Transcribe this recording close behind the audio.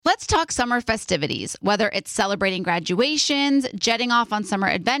Let's talk summer festivities, whether it's celebrating graduations, jetting off on summer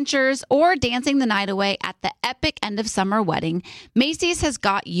adventures, or dancing the night away at the epic end of summer wedding. Macy's has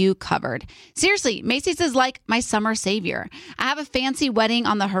got you covered. Seriously, Macy's is like my summer savior. I have a fancy wedding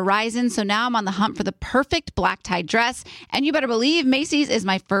on the horizon, so now I'm on the hunt for the perfect black tie dress, and you better believe Macy's is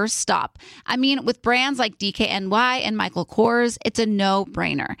my first stop. I mean, with brands like DKNY and Michael Kors, it's a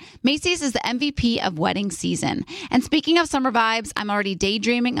no-brainer. Macy's is the MVP of wedding season. And speaking of summer vibes, I'm already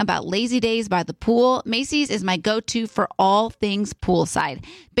daydreaming about lazy days by the pool. Macy's is my go-to for all things poolside.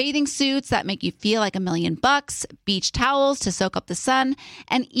 Bathing suits that make you feel like $1,000,000, beach towels to soak up the sun,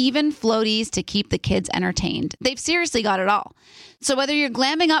 and even floaties to keep the kids entertained. They've seriously got it all. So whether you're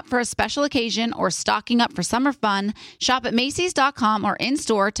glamming up for a special occasion or stocking up for summer fun, shop at Macys.com or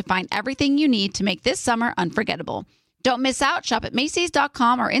in-store to find everything you need to make this summer unforgettable. Don't miss out. Shop at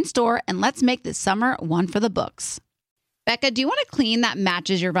Macys.com or in-store, and let's make this summer one for the books. Becca, do you want a clean that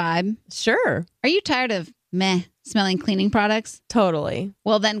matches your vibe? Sure. Are you tired of smelling cleaning products? Totally.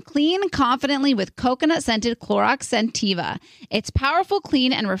 Well, then clean confidently with coconut-scented Clorox Scentiva. Its powerful,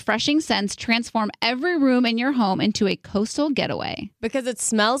 clean, and refreshing scents transform every room in your home into a coastal getaway. Because it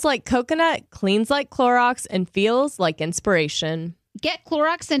smells like coconut, cleans like Clorox, and feels like inspiration. Get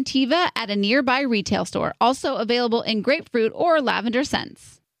Clorox Scentiva at a nearby retail store. Also available in grapefruit or lavender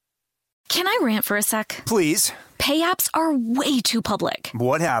scents. Can I rant for a sec? Please. Pay apps are way too public.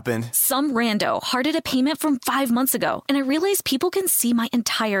 What happened? Some rando hearted a payment from 5 months ago, and I realized people can see my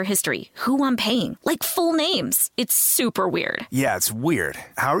entire history, who I'm paying, like full names. It's super weird. Yeah, it's weird.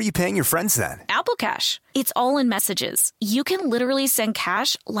 How are you paying your friends then? Apple Cash. It's all in messages. You can literally send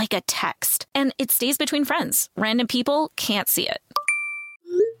cash like a text, and it stays between friends. Random people can't see it.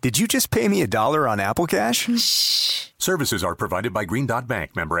 Did you just pay me $1 on Apple Cash? Shh. Services are provided by Green Dot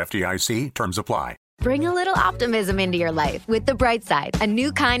Bank. Member FDIC. Terms apply. Bring a little optimism into your life with The Bright Side, a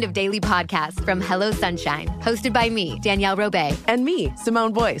new kind of daily podcast from Hello Sunshine, hosted by me, Danielle Robay. And me,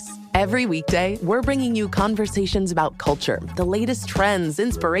 Simone Boyce. Every weekday, we're bringing you conversations about culture, the latest trends,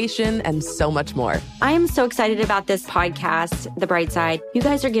 inspiration, and so much more. I am so excited about this podcast, The Bright Side. You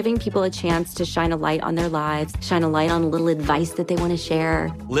guys are giving people a chance to shine a light on their lives, shine a light on a little advice that they want to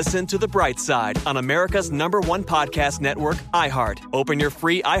share. Listen to The Bright Side on America's #1 podcast network, iHeart. Open your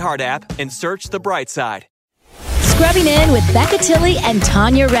free iHeart app and search The Bright Side. Scrubbing in with Becca Tilley and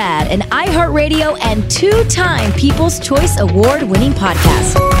Tanya Rad, an iHeartRadio and two-time People's Choice Award-winning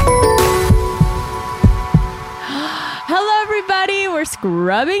podcast. Hello, everybody. We're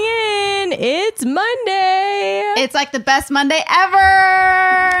scrubbing in. It's Monday. It's like the best Monday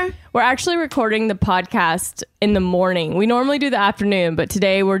ever. We're actually recording the podcast in the morning. We normally do the afternoon, but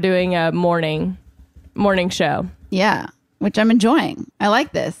today we're doing a morning show. Yeah, which I'm enjoying. I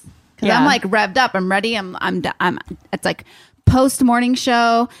like this. Because I'm like revved up. I'm ready. I'm it's like post-morning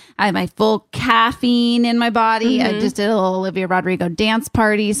show. I have my full caffeine in my body. Mm-hmm. I just did a little Olivia Rodrigo dance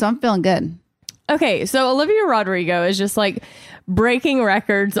party. So I'm feeling good. Okay. So Olivia Rodrigo is just like breaking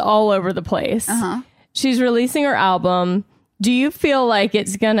records all over the place. Uh-huh. She's releasing her album. Do you feel like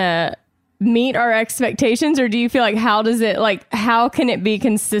it's going to meet our expectations, or do you feel like how can it be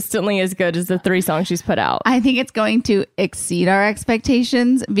consistently as good as the 3 songs she's put out? I think it's going to exceed our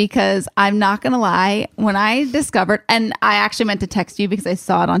expectations, because I'm not going to lie, when I discovered, and I actually meant to text you because I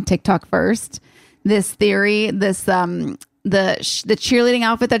saw it on TikTok first, this theory, the cheerleading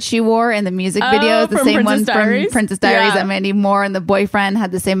outfit that she wore in the music videos, the same one from Princess Diaries, that Mandy Moore and the boyfriend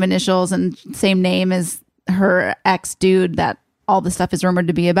had the same initials and same name as her ex-dude that all the stuff is rumored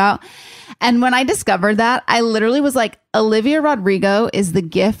to be about. And when I discovered that, I literally was like, Olivia Rodrigo is the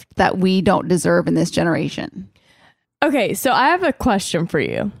gift that we don't deserve in this generation. Okay, so I have a question for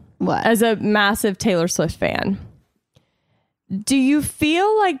you. What? As a massive Taylor Swift fan, do you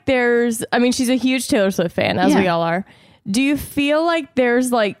feel like she's a huge Taylor Swift fan, as we all are. Do you feel like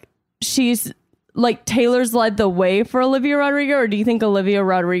there's she's like Taylor's led the way for Olivia Rodrigo, or do you think Olivia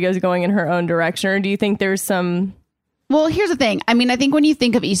Rodrigo is going in her own direction, or do you think there's some... Well, here's the thing. I mean, I think when you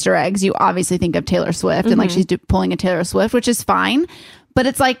think of Easter eggs, you obviously think of Taylor Swift, and like she's pulling a Taylor Swift, which is fine. But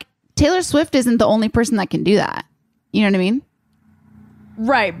it's like Taylor Swift isn't the only person that can do that. You know what I mean?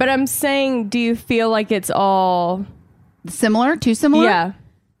 Right. But I'm saying, do you feel like it's all similar? Too similar? Yeah.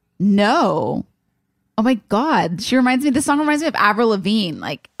 No. Oh my God. This song reminds me of Avril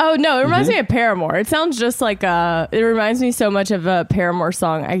Lavigne. Oh no, it reminds me of Paramore. It sounds just like it reminds me so much of a Paramore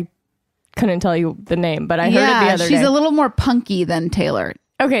song. I couldn't tell you the name, but I heard it the other day. She's a little more punky than Taylor.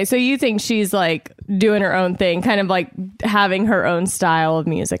 Okay, so you think she's like doing her own thing, kind of like having her own style of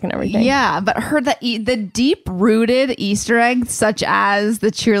music and everything. Yeah, but the deep-rooted Easter eggs, such as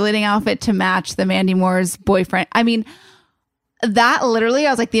the cheerleading outfit to match the Mandy Moore's boyfriend. I mean, that literally,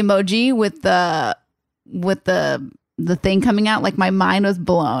 I was like the emoji with the thing coming out, like my mind was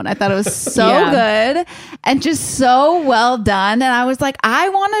blown. I thought it was so good and just so well done. And I was like, I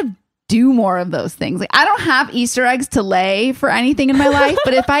want to do more of those things. Like, I don't have Easter eggs to lay for anything in my life,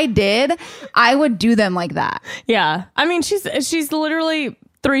 but if I did, I would do them like that. Yeah. I mean, she's literally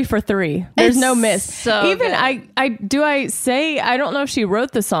 3 for 3. There's no miss. So even good. I don't know if she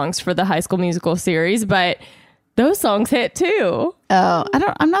wrote the songs for the High School Musical series, but those songs hit too. Oh,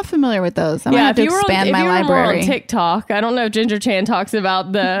 I'm not familiar with those. I'm gonna have to expand my library. On TikTok, I don't know if Ginger Chan talks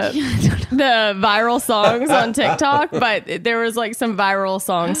about the viral songs on TikTok, but there was like some viral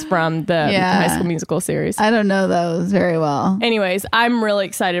songs from the High School Musical series. I don't know those very well. Anyways, I'm really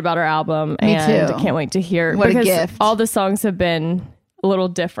excited about her album. Me and too. Can't wait to hear it. What because a gift. All the songs have been a little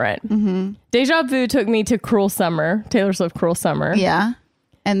different. Mm-hmm. Deja Vu took me to Cruel Summer, Taylor Swift Cruel Summer. Yeah.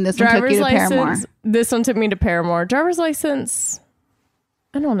 And this one took you to Paramore. This one took me to Paramore. Driver's License,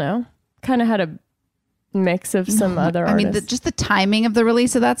 I don't know. Kind of had a mix of some other artists. I mean, just the timing of the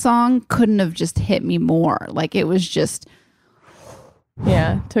release of that song couldn't have just hit me more. Like, it was just...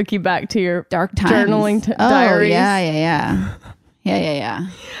 Yeah, took you back to your dark times. Journaling diaries. Yeah.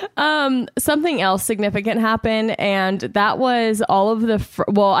 Something else significant happened, and that was all of the...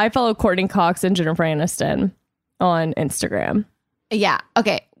 I follow Courtney Cox and Jennifer Aniston on Instagram. Yeah.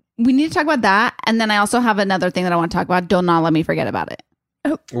 Okay. We need to talk about that. And then I also have another thing that I want to talk about. Do not let me forget about it.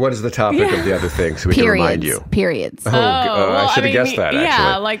 What is the topic of the other thing so we can remind you? Periods. I should have guessed that, actually.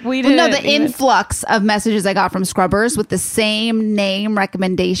 Yeah, like we did. No, the influx of messages I got from scrubbers with the same name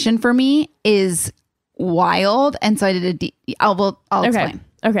recommendation for me is wild. And so I did I'll explain.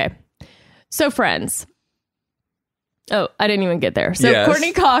 Okay. So Friends. Oh, I didn't even get there. So yes.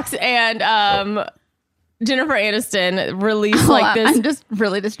 Courtney Cox and Jennifer Aniston released like this. I'm just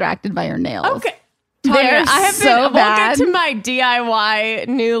really distracted by your nails. Okay. Tanya, I have so bad. We'll get to my DIY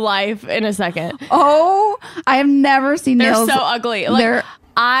new life in a second. Oh, I have never seen nails. They're so ugly. Like,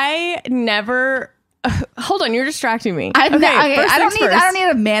 I never... hold on, you're distracting me. I don't need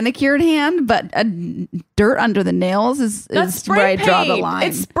a manicured hand, but a dirt under the nails is where I draw the line.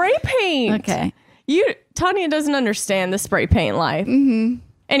 It's spray paint. Okay. Tanya doesn't understand the spray paint life. Mm-hmm.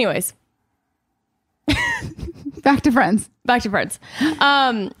 Anyways. Back to Friends.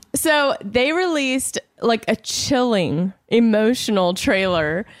 So they released like a chilling, emotional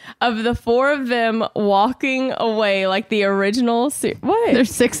trailer of the 4 of them walking away like the original what?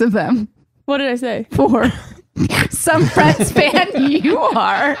 There's 6 of them. What did I say? 4. Some Friends fan you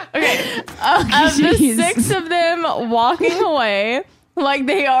are. Okay. Of the 6 of them walking away like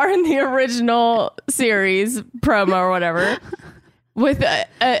they are in the original series promo or whatever with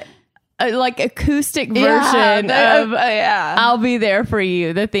a like acoustic version of I'll Be There For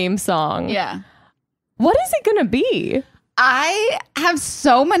You, the theme song. Yeah. What is it going to be? I have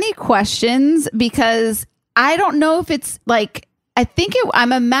so many questions because I don't know if it's like,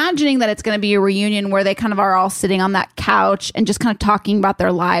 I'm imagining that it's going to be a reunion where they kind of are all sitting on that couch and just kind of talking about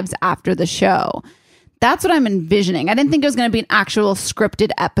their lives after the show. That's what I'm envisioning. I didn't think it was going to be an actual scripted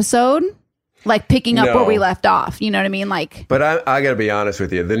episode. Like picking up where we left off. You know what I mean? Like, but I got to be honest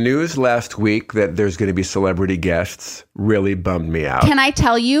with you. The news last week that there's going to be celebrity guests really bummed me out. Can I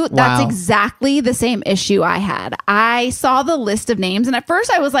tell you, that's exactly the same issue I had. I saw the list of names, and at first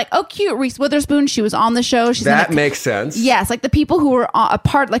I was like, oh, cute, Reese Witherspoon. She was on the show. That makes sense. Yes, like the people who were a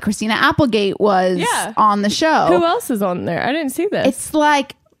part, like Christina Applegate was on the show. Who else is on there? I didn't see this. It's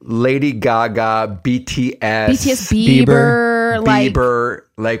like Lady Gaga, BTS, Bieber,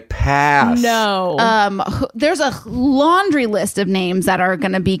 like pass. No. There's a laundry list of names that are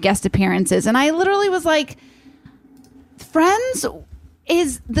going to be guest appearances, and I literally was like, Friends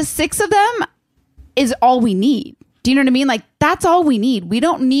is the 6 of them is all we need. Do you know what I mean? Like, that's all we need. We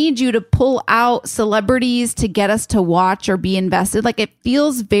don't need you to pull out celebrities to get us to watch or be invested. Like, it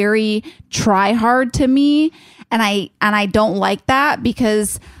feels very try hard to me. And I don't like that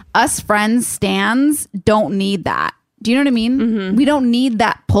because us Friends stans don't need that. Do you know what I mean? Mm-hmm. We don't need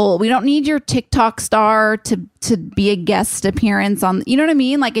that pull. We don't need your TikTok star to be a guest appearance on, you know what I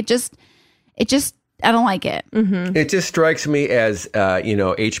mean? Like it just, I don't like it. Mm-hmm. It just strikes me as,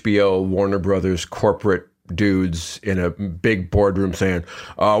 HBO, Warner Brothers corporate dudes in a big boardroom saying,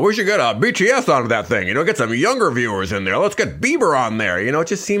 we should get a BTS onto that thing, get some younger viewers in there. Let's get Bieber on there. It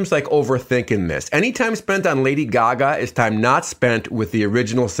just seems like overthinking this. Any time spent on Lady Gaga is time not spent with the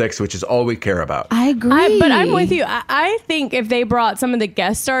original 6, which is all we care about. I agree. But I'm with you. I think if they brought some of the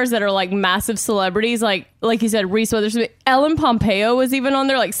guest stars that are like massive celebrities, like you said, Reese Witherspoon, Ellen Pompeo was even on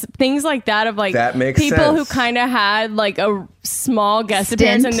there, like things like that of like that makes people sense. Who kind of had like a small guest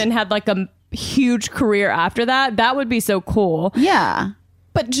appearance and then had like a huge career after that, that would be so cool. Yeah.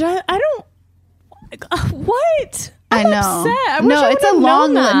 But I don't. What? I know. Upset. No, it's a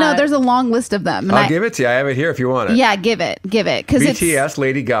long. No, there's a long list of them. And I'll give it to you. I have it here if you want it. Yeah, give it. Because BTS,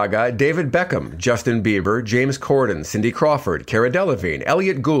 Lady Gaga, David Beckham, Justin Bieber, James Corden, Cindy Crawford, Cara Delevingne,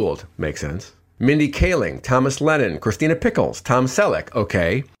 Elliot Gould. Makes sense. Mindy Kaling, Thomas Lennon, Christina Pickles, Tom Selleck.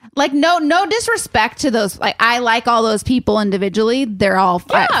 Okay. Like no disrespect to those. Like I like all those people individually. They're all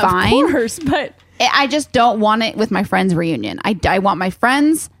fine. Of course, but I just don't want it with my friends' reunion. I want my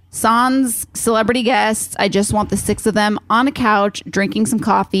friends, sans celebrity guests. I just want the 6 of them on a couch, drinking some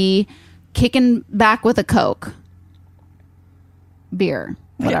coffee, kicking back with a Coke, beer,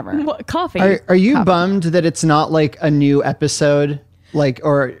 whatever. What, coffee. Are you bummed that it's not like a new episode? Like,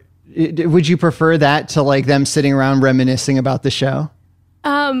 or would you prefer that to like them sitting around reminiscing about the show?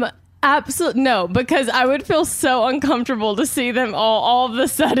 Absolutely no, because I would feel so uncomfortable to see them all of a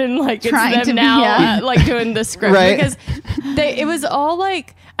sudden like trying it's them now like doing the script right. Because it was all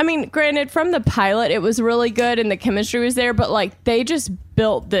like, I mean, granted from the pilot it was really good and the chemistry was there, but like they just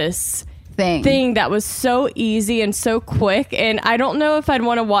built this thing that was so easy and so quick, and I don't know if I'd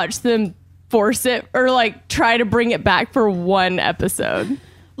want to watch them force it or like try to bring it back for one episode.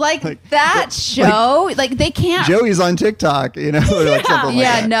 Like that show, like they can't. Joey's on TikTok, you know, or like something like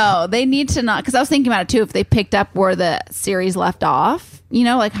that. No, they need to not, because I was thinking about it too. If they picked up where the series left off, you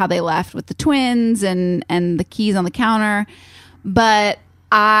know, like how they left with the twins and the keys on the counter. But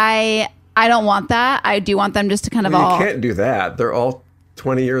I don't want that. I do want them just to kind of all. You can't do that. They're all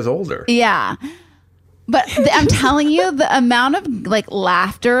 20 years older. Yeah. But I'm telling you, the amount of like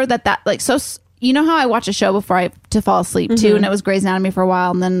laughter that like so. You know how I watch a show before to fall asleep too, and it was Grey's Anatomy for a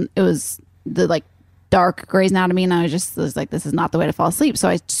while, and then it was the like dark Grey's Anatomy, and I was like, this is not the way to fall asleep. So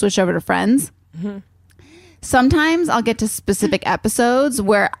I switched over to Friends. Mm-hmm. Sometimes I'll get to specific episodes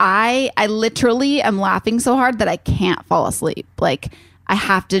where I literally am laughing so hard that I can't fall asleep. Like I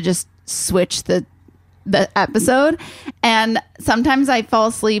have to just switch the episode, and sometimes I fall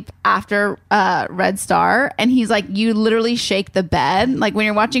asleep after Red Star, and he's like, you literally shake the bed. Like when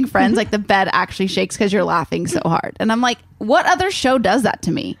you're watching Friends, like the bed actually shakes because you're laughing so hard. And I'm like, what other show does that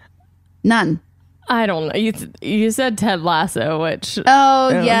to me? None. I don't know. You said Ted Lasso, which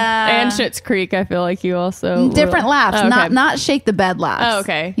yeah, and Schitt's Creek. I feel like you also different laughs, okay. not shake the bed laughs. Oh,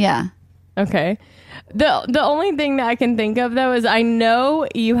 okay, yeah, okay. The only thing that I can think of though is I know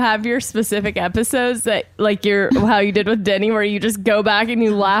you have your specific episodes that like how you did with Denny, where you just go back and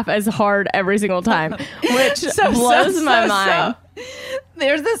you laugh as hard every single time, which blows my mind.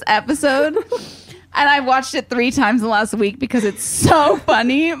 There's this episode, and I watched it 3 times in the last week because it's so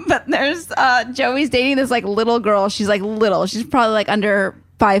funny. But there's Joey's dating this like little girl. She's like little. She's probably like under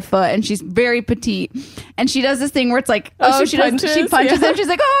 5 foot, and she's very petite, and she does this thing where it's like, she punches him. She's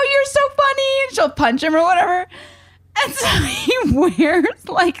like, oh, you're so funny, and she'll punch him or whatever. And so he wears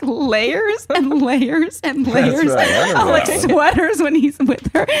like layers and layers and layers of like sweaters when he's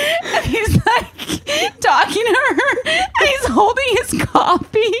with her, and he's like talking to her, and he's holding his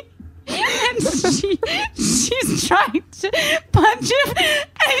coffee, and she's trying to punch him,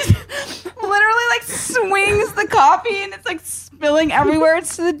 and he's literally like swings the coffee, and it's like spilling everywhere.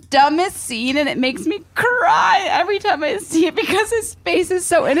 It's the dumbest scene, and it makes me cry every time I see it because his face is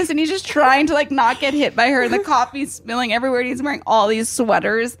so innocent. He's just trying to like not get hit by her, and the coffee's spilling everywhere, and he's wearing all these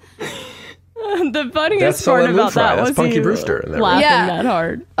sweaters. The funniest part about that was Punky Brewster laughing that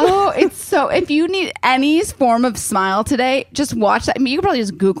hard. Oh, it's so. If you need any form of smile today, just watch that. I mean, you can probably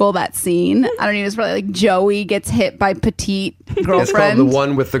just Google that scene. I don't know. It's probably like Joey gets hit by petite girlfriend. It's called The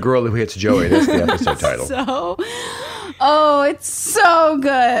One with the Girl Who Hits Joey. That's the episode title. It's so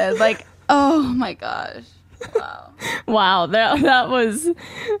good. Like, oh my gosh. Wow, that was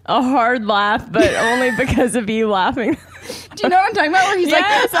a hard laugh, but only because of you laughing. Do you know what I'm talking about? Where he's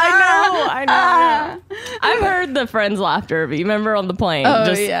yes, like, I know. I've heard the Friends laughter, but you remember on the plane?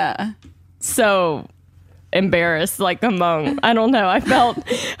 Oh, yeah. So embarrassed, like among, I don't know. I felt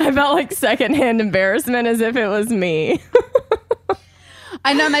like secondhand embarrassment as if it was me.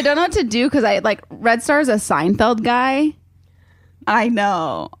 I know, and I don't know what to do because I like Red Star's a Seinfeld guy. I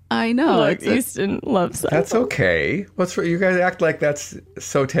know. Look, Easton loves that. That's okay. What's you guys act like that's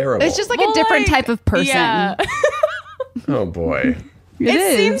so terrible? It's just like a different type of person. Yeah. Oh boy.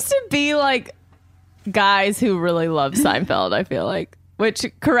 It seems to be like guys who really love Seinfeld, I feel like. Which,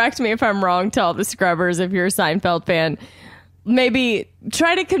 correct me if I'm wrong to all the scrubbers if you're a Seinfeld fan. Maybe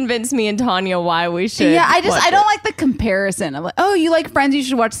try to convince me and Tanya why we should. Yeah, I don't like the comparison. I'm like, oh, you like Friends, you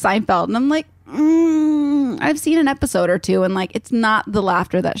should watch Seinfeld. And I'm like, I've seen an episode or two, and like it's not the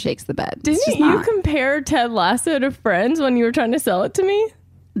laughter that shakes the bed. Didn't you compare Ted Lasso to Friends when you were trying to sell it to me?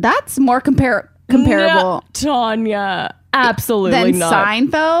 That's more comparable. No, Tanya. Absolutely than not.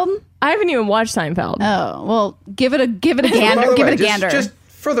 Seinfeld? I haven't even watched Seinfeld. Oh, well, give it a gander. Give it a gander. Just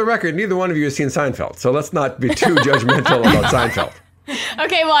for the record, neither one of you has seen Seinfeld, so let's not be too judgmental about Seinfeld.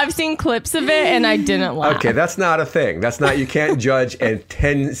 Okay, well, I've seen clips of it and I didn't laugh. Okay, that's not a thing. You can't judge a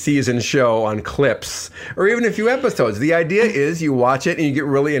 10-season show on clips or even a few episodes. The idea is you watch it and you get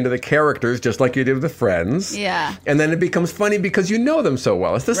really into the characters just like you did with Friends. Yeah. And then it becomes funny because you know them so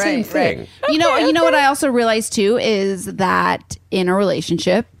well. It's the same thing. Right. You know what I also realized too is that in a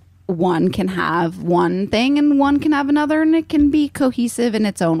relationship, one can have one thing and one can have another, and it can be cohesive in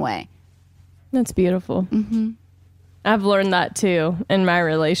its own way. That's beautiful. Mm-hmm. I've learned that too in my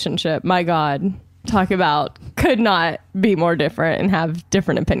relationship. My God, talk about could not be more different and have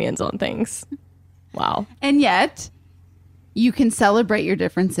different opinions on things. Wow. And yet, you can celebrate your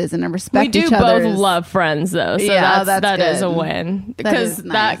differences and respect each other. We do both love Friends though, so yeah, that is a win. Because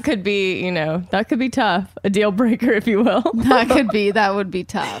that could be, that could be tough. A deal breaker, if you will. That would be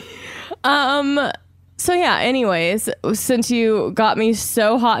tough. So yeah, anyways, since you got me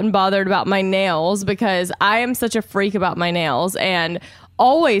so hot and bothered about my nails, because I am such a freak about my nails and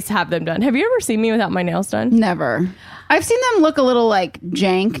always have them done. Have you ever seen me without my nails done? Never. I've seen them look a little like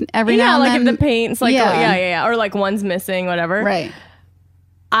jank every now and then. Yeah, like if the paint's like, yeah. Or like one's missing, whatever. Right.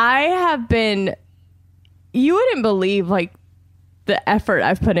 I have been, you wouldn't believe like the effort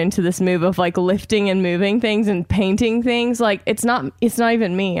I've put into this move of like lifting and moving things and painting things. Like it's not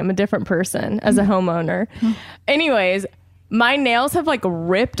even me. I'm a different person as a homeowner. Anyways, my nails have like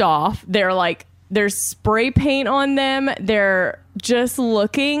ripped off. They're like, there's spray paint on them. They're just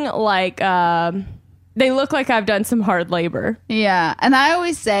looking like, they look like I've done some hard labor. Yeah. And I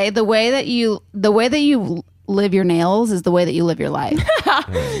always say the way that you live your nails is the way that you live your life.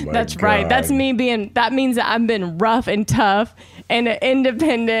 That's God. Right. That means that I've been rough and tough and an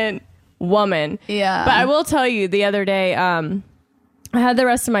independent woman. Yeah. But I will tell you, the other day, I had the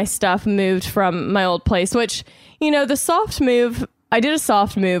rest of my stuff moved from my old place, which, the soft move, I did a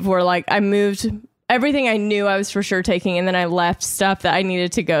soft move where like I moved everything I knew I was for sure taking, and then I left stuff that I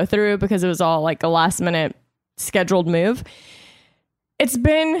needed to go through because it was all like a last minute scheduled move. It's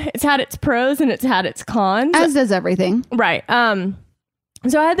had its pros and it's had its cons. As does everything. Right.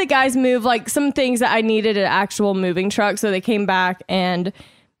 So I had the guys move like some things that I needed an actual moving truck. So they came back and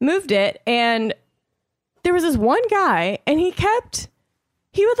moved it. And there was this one guy and he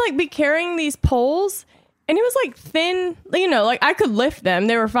would like be carrying these poles and he was like thin, like I could lift them.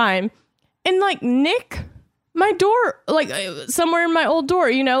 They were fine. And like nick my door, like somewhere in my old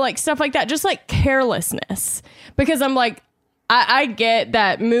door, like stuff like that. Just like carelessness. Because I'm like, I get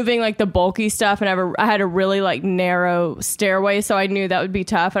that moving like the bulky stuff, and I had a really like narrow stairway, so I knew that would be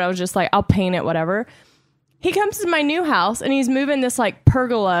tough, and I was just like, I'll paint it, whatever. He comes to my new house and he's moving this like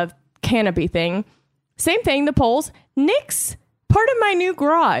pergola canopy thing. Same thing, the poles. Nick's part of my new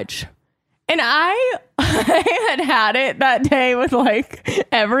garage. And I had it that day with like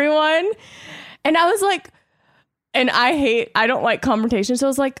everyone. And I was like, and I don't like confrontation. So I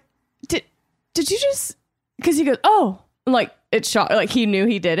was like, did you just, because he goes, oh, like it shocked, like he knew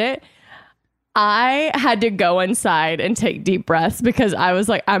he did it. I had to go inside and take deep breaths because I was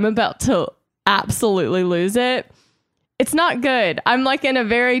like, I'm about to absolutely lose it. It's not good. I'm like in a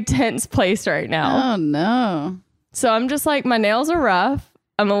very tense place right now. Oh no. So I'm just like, my nails are rough.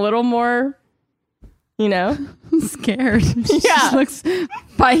 I'm a little more, scared. Yeah. She looks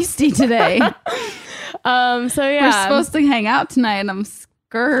feisty today. So yeah. We're supposed to hang out tonight and I'm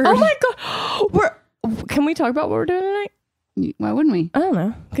scared. Oh my God. Can we talk about what we're doing tonight? Why wouldn't we? I don't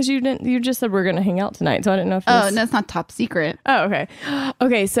know. Because you just said we're going to hang out tonight. So I didn't know if no, it's not top secret. Oh, okay.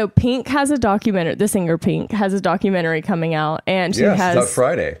 Okay, so Pink has a documentary. The singer Pink has a documentary coming out. And she has... It's out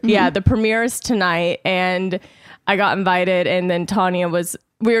Friday. Yeah, the premiere is tonight. And I got invited. And then Tanya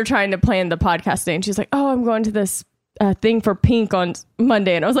we were trying to plan the podcast day. And she's like, oh, I'm going to this thing for Pink on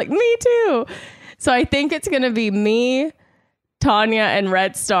Monday. And I was like, me too. So I think it's going to be me, Tanya, and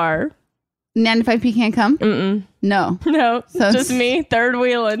Red Star. 95P can't come? Mm-mm. No. So just me third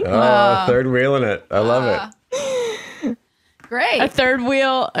wheeling. Oh, third wheeling it. I love it. Great. A third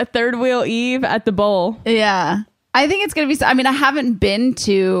wheel Eve at the bowl. Yeah. I think it's going to be, I haven't been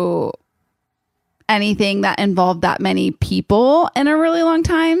to anything that involved that many people in a really long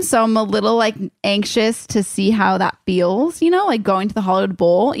time. So I'm a little like anxious to see how that feels, like going to the Hollywood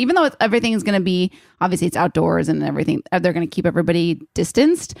Bowl, even though everything is going to be, obviously it's outdoors and everything. They're going to keep everybody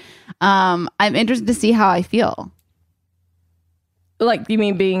distanced. I'm interested to see how I feel. Like, you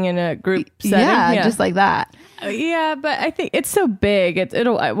mean being in a group setting? Yeah, just like that. Yeah, but I think it's so big. It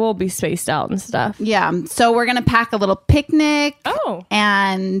will be spaced out and stuff. Yeah. So we're going to pack a little picnic. Oh.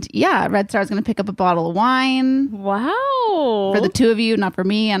 And yeah, Red Star's going to pick up a bottle of wine. Wow. For the two of you, not for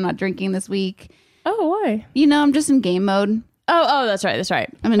me. I'm not drinking this week. Oh, why? I'm just in game mode. Oh, that's right.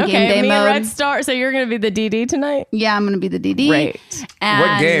 I'm in game day me mode. And Red Star. So you're going to be the DD tonight? Yeah, I'm going to be the DD. Great. And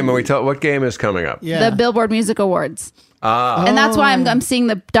What game? What game is coming up? The Billboard Music Awards. And that's why I'm seeing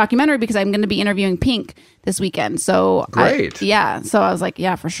the documentary, because I'm going to be interviewing Pink this weekend. So great. So I was like,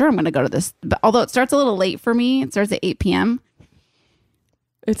 yeah, for sure, I'm going to go to this. But although it starts a little late for me, it starts at 8 p.m.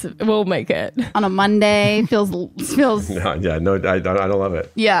 We'll make it on a Monday. feels. No, I don't love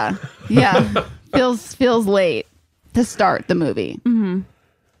it. Yeah, feels late to start the movie. Mm-hmm.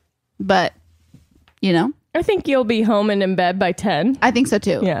 But I think you'll be home and in bed by 10. I think so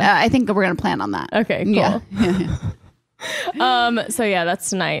too. Yeah, I think we're going to plan on that. Okay, cool. Yeah. So yeah,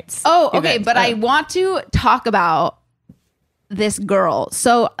 that's tonight's. Oh, okay. event. But I want to talk about this girl.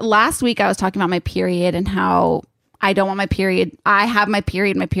 So last week I was talking about my period and how I don't want my period. I have my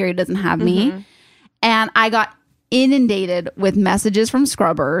period. My period doesn't have me. And I got inundated with messages from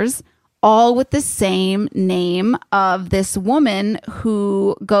scrubbers, all with the same name of this woman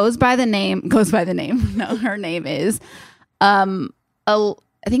who goes by the name. No, her name is, I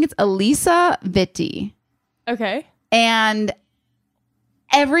think it's Elisa Vitti. Okay. And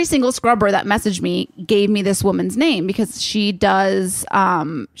every single scrubber that messaged me gave me this woman's name, because she does,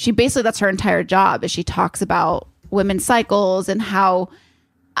 she basically, that's her entire job, is she talks about women's cycles and how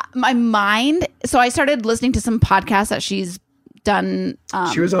my mind. So I started listening to some podcasts that she's done.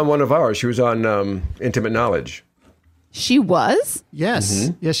 She was on one of ours. She was on Intimate Knowledge. She was? Yes.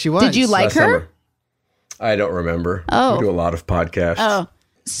 Mm-hmm. Yes, she was. Did you like Last her? summer. I don't remember. Oh. We do a lot of podcasts. Oh.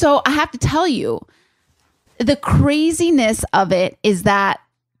 So I have to tell you, the craziness of it is that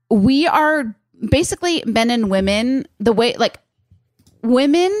we are basically men and women, the way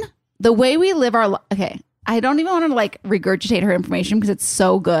we live our okay. I don't even want to regurgitate her information because it's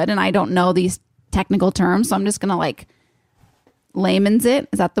so good and I don't know these technical terms. So I'm just going to layman's it.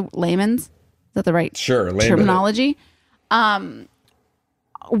 Is that the layman's? Is that the right terminology?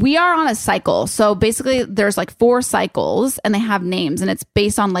 We are on a cycle. So basically there's 4 cycles and they have names, and it's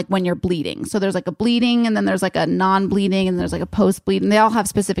based on when you're bleeding. So there's a bleeding, and then there's a non-bleeding, and there's a post-bleeding. They all have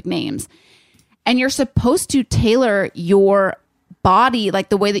specific names. And you're supposed to tailor your body,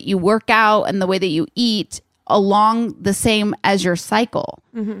 the way that you work out and the way that you eat, along the same as your cycle,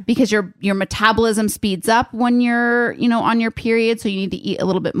 because your metabolism speeds up when you're on your period. So you need to eat a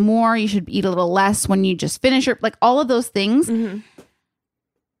little bit more. You should eat a little less when you just finish your all of those things.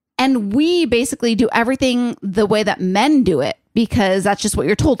 And we basically do everything the way that men do it, because that's just what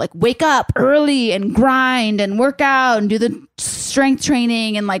you're told. Wake up early and grind and work out and do the strength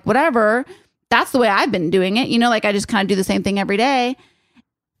training and whatever. That's the way I've been doing it. I just kind of do the same thing every day.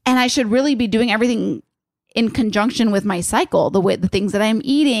 And I should really be doing everything in conjunction with my cycle, the things that I'm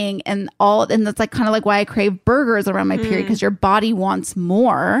eating and all. And that's kind of why I crave burgers around my period, because your body wants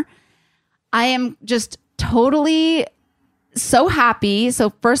more. I am just totally so happy. So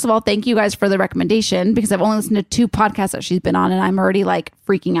first of all, thank you guys for the recommendation, because I've only listened to 2 podcasts that she's been on and I'm already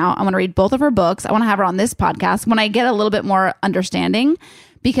freaking out. I want to read both of her books. I want to have her on this podcast when I get a little bit more understanding,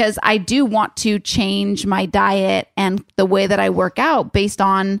 because I do want to change my diet and the way that I work out based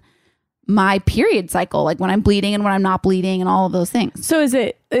on my period cycle, when I'm bleeding and when I'm not bleeding and all of those things. So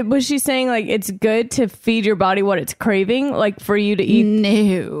was she saying it's good to feed your body what it's craving, for you to eat?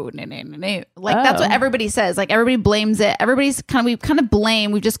 No. That's what everybody says. Everybody blames it. We've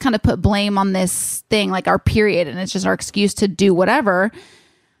just kind of put blame on this thing, our period, and it's just our excuse to do whatever.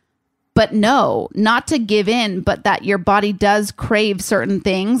 But no, not to give in, but that your body does crave certain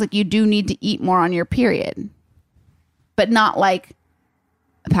things. You do need to eat more on your period, but not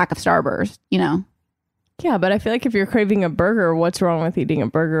a pack of Starburst, Yeah, but I feel if you're craving a burger, what's wrong with eating a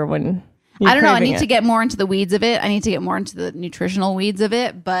burger when I don't know. I need to get more into the weeds of it. I need to get more into the nutritional weeds of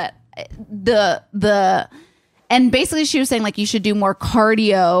it. But and basically she was saying you should do more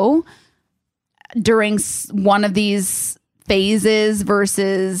cardio during one of these phases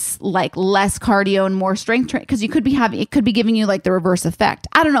versus less cardio and more strength training, because it could be giving you the reverse effect.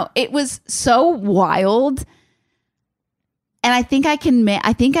 I don't know. It was so wild. And I think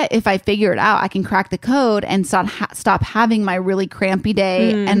if I figure it out, I can crack the code and stop having my really crampy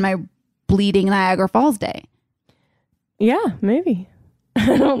day and my bleeding Niagara Falls day. Yeah, maybe.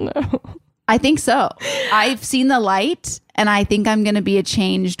 I don't know. I think so. I've seen the light, and I think I'm going to be a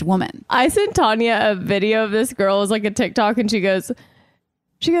changed woman. I sent Tanya a video of this girl. It was a TikTok, and she goes,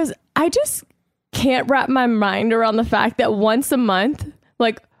 can't wrap my mind around the fact that once a month,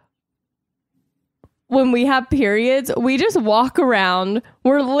 like when we have periods, we just walk around.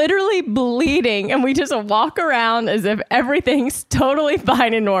 We're literally bleeding and we just walk around as if everything's totally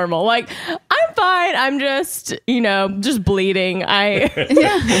fine and normal. Like, I'm fine. I'm just, just bleeding. And I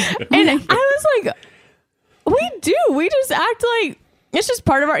was like, we just act like it's just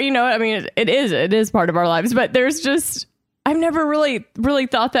part of our, it is part of our lives, but there's just, I've never really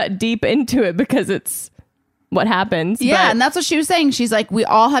thought that deep into it because it's what happens. Yeah, and that's what she was saying. She's like, we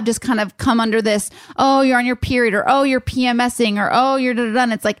all have just kind of come under this, oh, you're on your period, or oh, you're PMSing, or oh, you're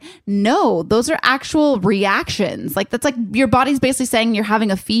done. It's like, no, those are actual reactions. Like, that's like your body's basically saying you're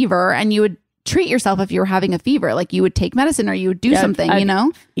having a fever, and you would treat yourself if you were having a fever. Like, you would take medicine or you would do something,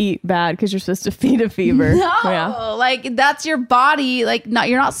 eat bad because you're supposed to feed a fever. No, like that's your body. Like,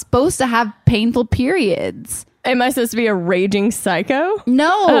 you're not supposed to have painful periods. Am I supposed to be a raging psycho? No.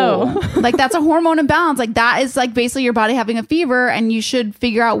 Oh. Like, that's a hormone imbalance. Like, that is like basically your body having a fever, and you should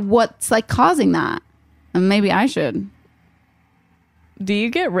figure out what's like causing that. And maybe I should. Do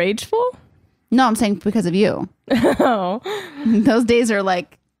you get rageful? No, I'm saying because of you. Oh. Those days are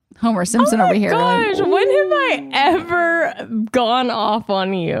like Homer Simpson over here. Gosh, like, when have I ever gone off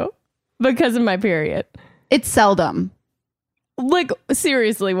on you because of my period? It's seldom. Like,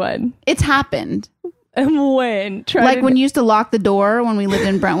 seriously, when? It's happened. And when? When you used to lock the door when we lived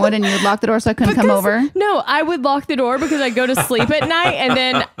in Brentwood, and you would lock the door so I couldn't come over? No, I would lock the door because I'd go to sleep at night, and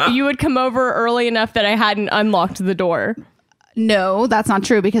then you would come over early enough that I hadn't unlocked the door. No, that's not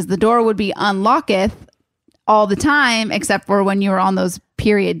true, because the door would be unlocketh all the time, except for when you were on those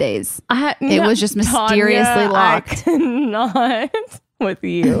period days. It was just mysteriously locked. I cannot with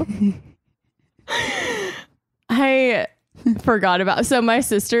you. I forgot about. So my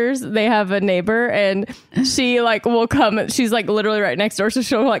sisters, they have a neighbor, and she like will come. She's like literally right next door, so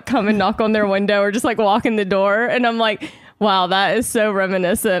she'll like come and knock on their window or just like walk in the door, and I'm like, wow, that is so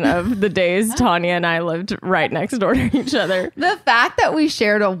reminiscent of the days Tanya and I lived right next door to each other. The fact that we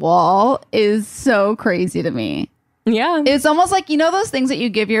shared a wall is so crazy to me. Yeah. It's almost like, those things that you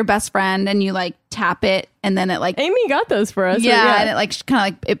give your best friend and you like tap it and then it like... Amy got those for us. Yeah, and it like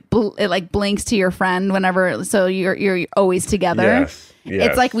kind of like, it like blinks to your friend whenever, so you're always together. Yes.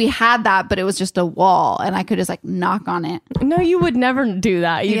 It's like we had that, but it was just a wall and I could just like knock on it. No, you would never do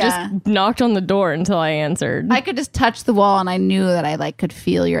that. You just knocked on the door until I answered. I could just touch the wall and I knew that I like could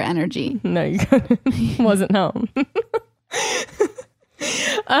feel your energy. No, you couldn't. Wasn't home.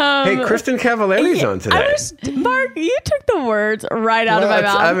 Hey, Kristin Cavallari's on today. Mark, you took the words right out of my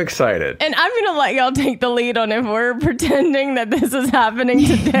mouth. I'm excited. And I'm going to let y'all take the lead on if we're pretending that this is happening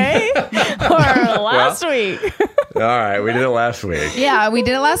today or last week. All right, we did it last week. Yeah, we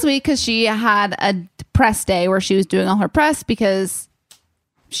did it last week because she had a press day where she was doing all her press because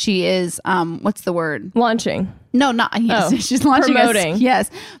she is, what's the word? Launching. No, not, yes, she's launching. Promoting. Yes,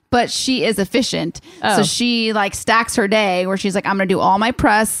 but she is efficient. So she like stacks her day where she's like, I'm going to do all my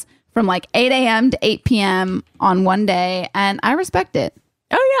press from like 8 a.m. to 8 p.m. on one day. And I respect it.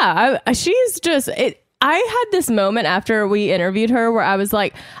 Oh, yeah. She's just, I had this moment after we interviewed her where I was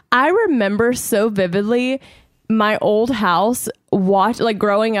like, I remember so vividly my old house,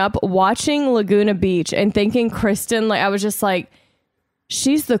 growing up, watching Laguna Beach and thinking Kristin, like, I was just like,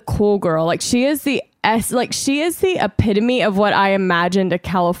 she's the cool girl. Like, she is the epitome of what I imagined a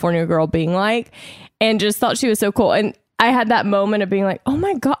California girl being like, and just thought she was so cool. And I had that moment of being like, oh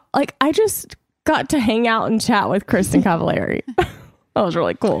my God, like I just got to hang out and chat with Kristin Cavallari. That was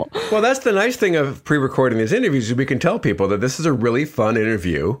really cool. Well, that's the nice thing of pre-recording these interviews is we can tell people that this is a really fun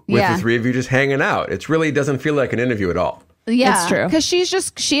interview with the three of you just hanging out. It really doesn't feel like an interview at all. Yeah, it's true. Because she's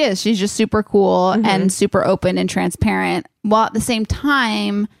just super cool and super open and transparent, while at the same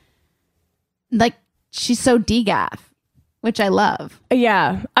time, like, she's so degaff, which I love.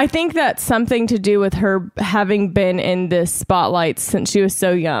 Yeah. I think that's something to do with her having been in this spotlight since she was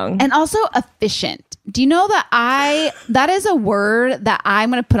so young. And also efficient. Do you know that that is a word that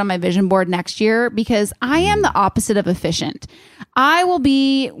I'm going to put on my vision board next year, because I am the opposite of efficient. I will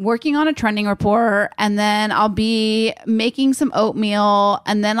be working on a trending report, and then I'll be making some oatmeal,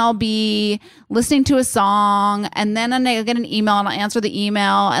 and then I'll be listening to a song, and then I'll get an email and I'll answer the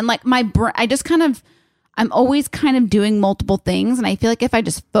email. And like I'm always kind of doing multiple things. And I feel like if I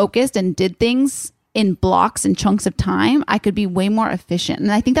just focused and did things in blocks and chunks of time, I could be way more efficient.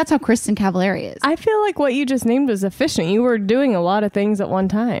 And I think that's how Kristin Cavallari is. I feel like what you just named was efficient. You were doing a lot of things at one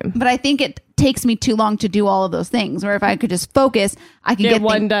time. But I think it takes me too long to do all of those things. Where if I could just focus, I could get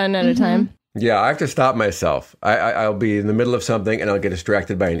one done at a time. Yeah, I have to stop myself. I'll be in the middle of something and I'll get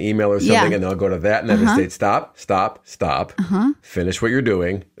distracted by an email or something, and then I'll go to that and then state stop. Finish what you're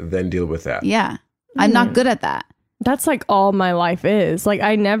doing, then deal with that. Yeah. I'm not good at that. That's like all my life is. Like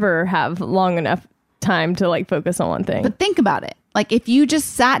I never have long enough time to like focus on one thing. But think about it. Like if you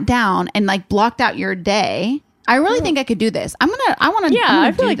just sat down and like blocked out your day, I really think I could do this. I want to. Yeah,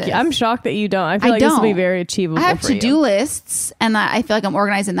 I feel like this. I'm shocked that you don't. I feel like this will be very achievable. I have to-do lists, and I feel like I'm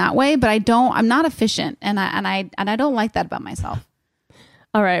organized in that way. But I'm not efficient, and I don't like that about myself.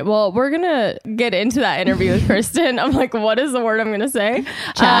 All right. Well, we're gonna get into that interview with Kristin. I'm like, what is the word I'm gonna say? We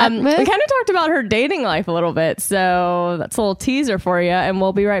kind of talked about her dating life a little bit, so that's a little teaser for you, and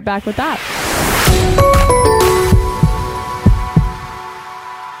we'll be right back with that.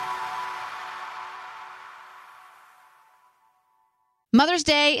 Mother's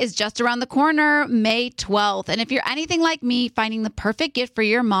Day is just around the corner, May 12th. And if you're anything like me, finding the perfect gift for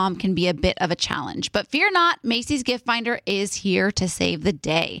your mom can be a bit of a challenge. But fear not, Macy's Gift Finder is here to save the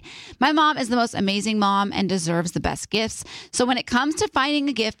day. My mom is the most amazing mom and deserves the best gifts. So when it comes to finding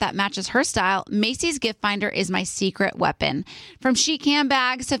a gift that matches her style, Macy's Gift Finder is my secret weapon. From chic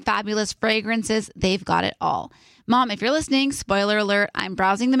handbags to fabulous fragrances, they've got it all. Mom, if you're listening, spoiler alert, I'm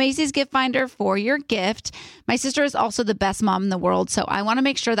browsing the Macy's Gift Finder for your gift. My sister is also the best mom in the world, so I want to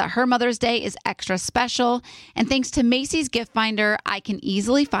make sure that her Mother's Day is extra special. And thanks to Macy's Gift Finder, I can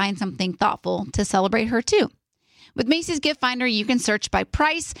easily find something thoughtful to celebrate her too. With Macy's Gift Finder, you can search by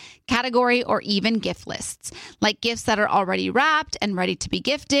price, category, or even gift lists, like gifts that are already wrapped and ready to be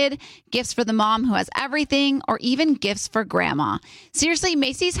gifted, gifts for the mom who has everything, or even gifts for grandma. Seriously,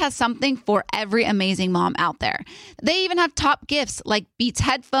 Macy's has something for every amazing mom out there. They even have top gifts like Beats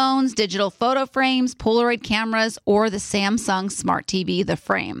headphones, digital photo frames, Polaroid cameras, or the Samsung Smart TV, The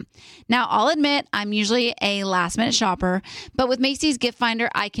Frame. Now, I'll admit, I'm usually a last-minute shopper, but with Macy's Gift Finder,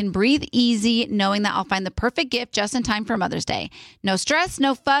 I can breathe easy knowing that I'll find the perfect gift just in time for Mother's Day. No stress,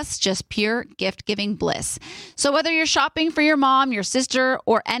 no fuss, just pure gift-giving bliss. So whether you're shopping for your mom, your sister,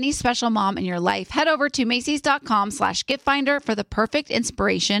 or any special mom in your life, head over to Macys.com/giftfinder for the perfect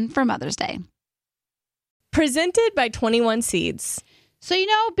inspiration for Mother's Day. Presented by 21 Seeds. So,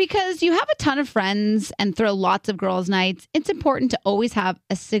 because you have a ton of friends and throw lots of girls' nights, it's important to always have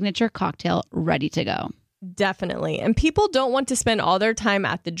a signature cocktail ready to go. Definitely. And people don't want to spend all their time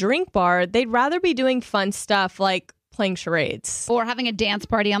at the drink bar. They'd rather be doing fun stuff like playing charades. Or having a dance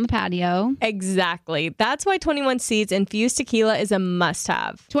party on the patio. Exactly. That's why 21 Seeds infused tequila is a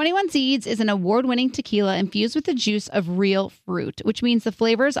must-have. 21 Seeds is an award-winning tequila infused with the juice of real fruit, which means the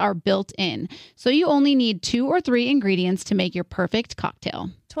flavors are built in. So you only need 2 or 3 ingredients to make your perfect cocktail.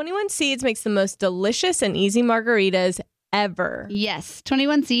 21 Seeds makes the most delicious and easy margaritas ever. Yes,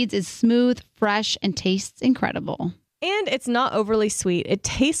 21 Seeds is smooth, fresh, and tastes incredible. And it's not overly sweet. It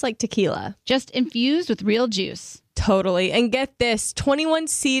tastes like tequila. Just infused with real juice. Totally. And get this, 21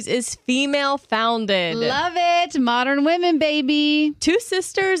 Seeds is female founded. Love it. Modern women, baby. 2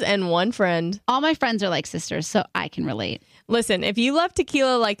 sisters and 1 friend. All my friends are like sisters, so I can relate. Listen, if you love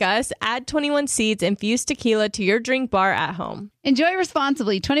tequila like us, add 21 Seeds infused tequila to your drink bar at home. Enjoy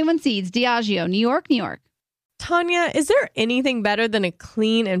responsibly. 21 Seeds, Diageo, New York, New York. Tanya, is there anything better than a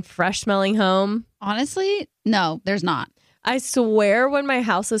clean and fresh smelling home? Honestly, no, there's not. I swear when my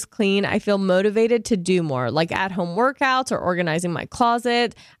house is clean, I feel motivated to do more, like at-home workouts or organizing my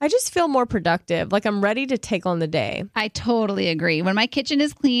closet. I just feel more productive, like I'm ready to take on the day. I totally agree. When my kitchen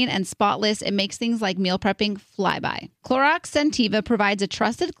is clean and spotless, it makes things like meal prepping fly by. Clorox Scentiva provides a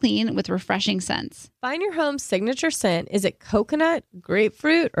trusted clean with refreshing scents. Find your home's signature scent. Is it coconut,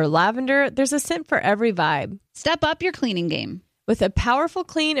 grapefruit, or lavender? There's a scent for every vibe. Step up your cleaning game. With a powerful,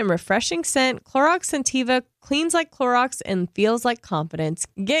 clean, and refreshing scent, Clorox Scentiva cleans like Clorox and feels like confidence.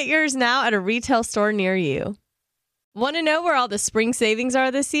 Get yours now at a retail store near you. Want to know where all the spring savings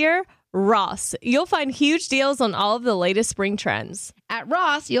are this year? Ross. You'll find huge deals on all of the latest spring trends. At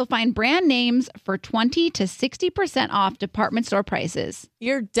Ross, you'll find brand names for 20 to 60% off department store prices.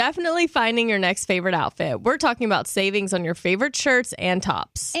 You're definitely finding your next favorite outfit. We're talking about savings on your favorite shirts and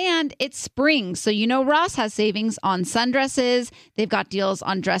tops. And it's spring, so Ross has savings on sundresses. They've got deals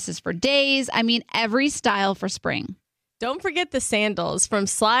on dresses for days. I mean, every style for spring. Don't forget the sandals. From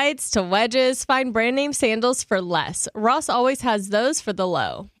slides to wedges, find brand name sandals for less. Ross always has those for the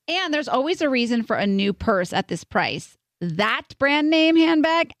low. And there's always a reason for a new purse at this price. That brand name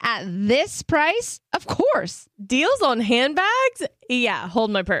handbag at this price? Of course. Deals on handbags? Yeah, hold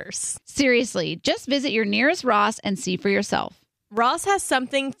my purse. Seriously, just visit your nearest Ross and see for yourself. Ross has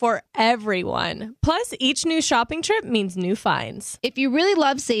something for everyone. Plus, each new shopping trip means new finds. If you really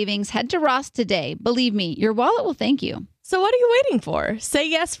love savings, head to Ross today. Believe me, your wallet will thank you. So what are you waiting for? Say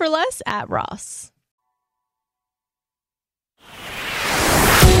yes for less at Ross.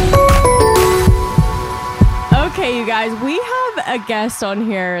 Okay, you guys, we have a guest on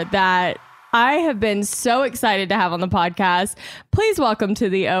here that I have been so excited to have on the podcast. Please welcome to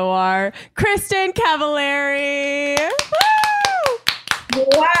the OR, Kristin Cavallari. Woo!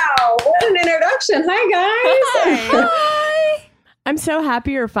 Wow, what an introduction. Hi, guys. Hi. I'm so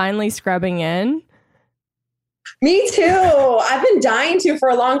happy you're finally scrubbing in. Me too. I've been dying to for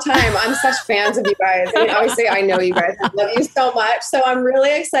a long time. I'm such fans of you guys. I mean, obviously, I know you guys. I love you so much. So I'm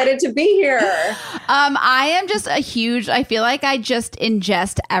really excited to be here. I am just I feel like I just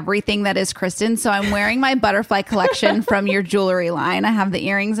ingest everything that is Kristin. So I'm wearing my butterfly collection from your jewelry line. I have the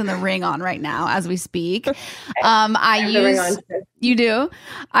earrings and the ring on right now as we speak. You do?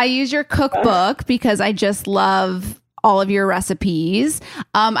 I use your cookbook because I just love all of your recipes.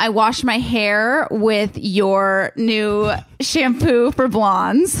 I wash my hair with your new shampoo for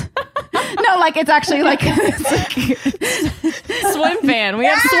blondes. No, like it's actually like Swim Fan. We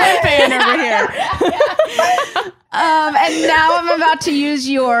have Swim Fan over here. And now I'm about to use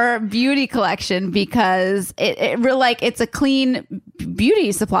your beauty collection because it really like it's a clean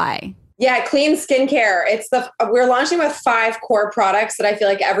beauty supply. Yeah, clean skincare. We're launching with 5 core products that I feel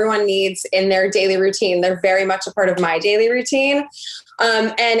like everyone needs in their daily routine. They're very much a part of my daily routine.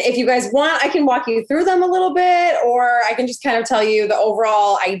 And if you guys want, I can walk you through them a little bit, or I can just kind of tell you the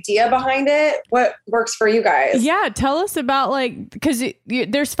overall idea behind it. What works for you guys? Yeah, tell us about because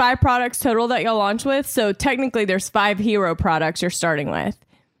there's 5 products total that you'll launch with. So technically there's 5 hero products you're starting with.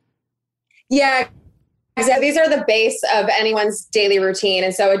 Yeah. Exactly. These are the base of anyone's daily routine.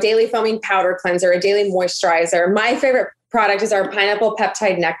 And so a daily foaming powder cleanser, a daily moisturizer. My favorite product is our pineapple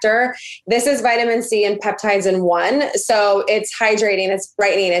peptide nectar. This is vitamin C and peptides in one. So it's hydrating, it's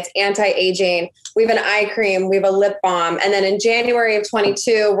brightening, it's anti-aging. We have an eye cream, we have a lip balm. And then in January of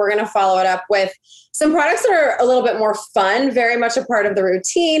 22, we're going to follow it up with some products that are a little bit more fun, very much a part of the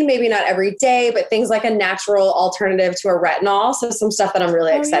routine, maybe not every day, but things like a natural alternative to a retinol. So some stuff that I'm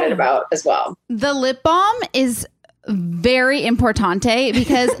really excited about as well. The lip balm is very importante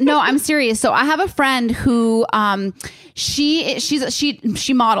because no, I'm serious. So I have a friend who she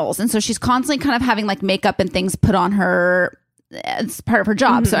models, and so she's constantly kind of having like makeup and things put on her. It's part of her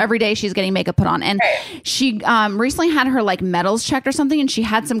job. So every day she's getting makeup put on, and she recently had her like metals checked or something, and she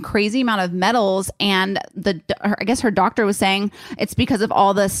had some crazy amount of metals, and I guess her doctor was saying it's because of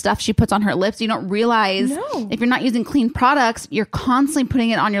all the stuff she puts on her lips. You don't realize if you're not using clean products, you're constantly putting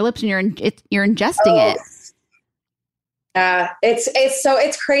it on your lips, and you're ingesting it.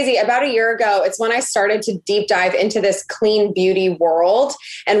 It's crazy. About a year ago, it's when I started to deep dive into this clean beauty world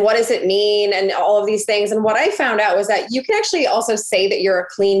and what does it mean and all of these things. And what I found out was that you can actually also say that you're a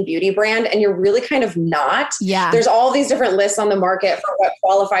clean beauty brand and you're really kind of not. Yeah. There's all these different lists on the market for what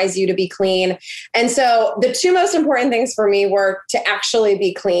qualifies you to be clean. And so the 2 most important things for me were to actually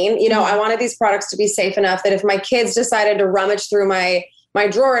be clean. You know, I wanted these products to be safe enough that if my kids decided to rummage through my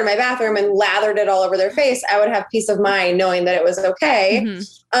drawer in my bathroom and lathered it all over their face, I would have peace of mind knowing that it was okay.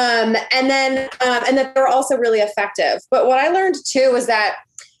 And that they're also really effective. But what I learned too was that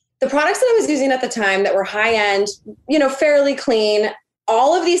the products that I was using at the time that were high end, you know, fairly clean,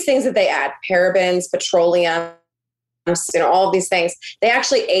 all of these things that they add, parabens, petroleum, you know, all of these things, they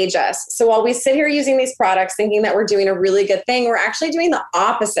actually age us. So while we sit here using these products thinking that we're doing a really good thing, we're actually doing the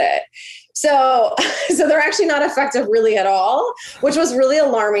opposite. So they're actually not effective really at all, which was really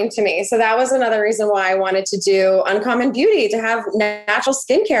alarming to me. So that was another reason why I wanted to do Uncommon Beauty, to have natural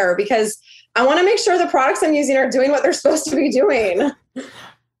skincare, because I want to make sure the products I'm using are doing what they're supposed to be doing.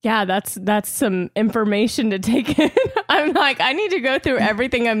 Yeah, that's some information to take in. I'm like, I need to go through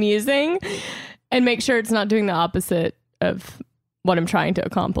everything I'm using and make sure it's not doing the opposite of what I'm trying to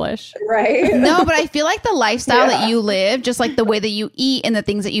accomplish. Right. No, but I feel like the lifestyle that you live, just like the way that you eat and the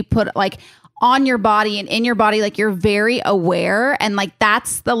things that you put like on your body and in your body, like you're very aware. And like,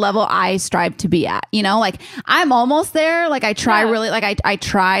 that's the level I strive to be at, you know, like I'm almost there. Like I try really, like I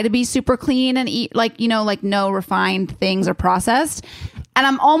try to be super clean and eat like, you know, like no refined things or processed. And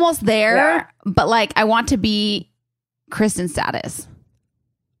I'm almost there, but like, I want to be Kristin status.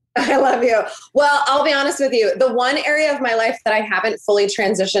 I love you. Well, I'll be honest with you. The one area of my life that I haven't fully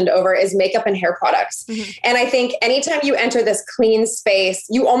transitioned over is makeup and hair products. And I think anytime you enter this clean space,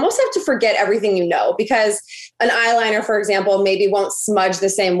 you almost have to forget everything you know, because an eyeliner, for example, maybe won't smudge the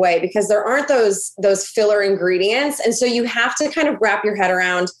same way because there aren't those filler ingredients. And so you have to kind of wrap your head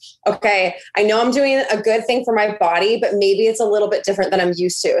around, okay, I know I'm doing a good thing for my body, but maybe it's a little bit different than I'm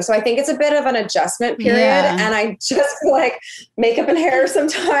used to. So I think it's a bit of an adjustment period. And I just feel like makeup and hair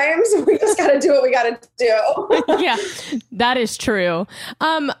sometimes sometimes. We just got to do what we got to do. Yeah, that is true.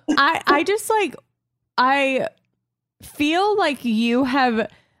 I just like, I feel like you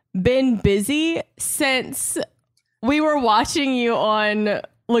have been busy since we were watching you on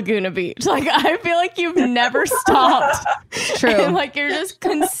Laguna Beach. Like, I feel like you've never stopped. True. And like, you're just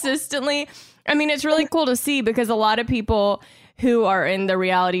consistently, I mean, it's really cool to see because a lot of people who are in the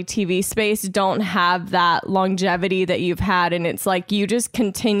reality TV space don't have that longevity that you've had. And it's like, you just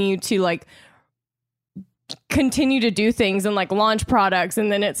continue to do things and like launch products.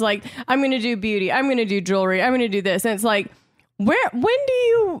 And then it's like, I'm going to do beauty. I'm going to do jewelry. I'm going to do this. And it's like, when do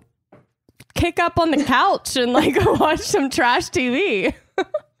you kick up on the couch and like watch some trash TV?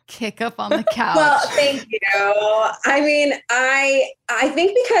 Kick up on the couch. Well, thank you. I mean, I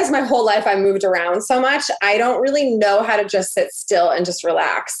think because my whole life I moved around so much, I don't really know how to just sit still and just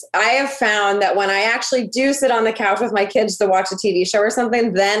relax. I have found that when I actually do sit on the couch with my kids to watch a TV show or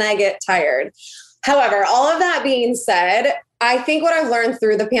something, then I get tired. However, all of that being said, I think what I've learned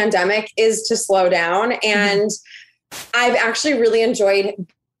through the pandemic is to slow down. And I've actually really enjoyed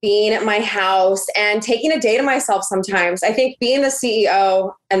being at my house and taking a day to myself sometimes. I think being the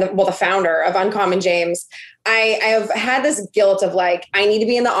CEO and the founder of Uncommon James, I have had this guilt of like, I need to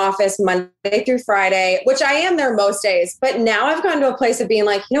be in the office Monday through Friday, which I am there most days. But now I've gotten to a place of being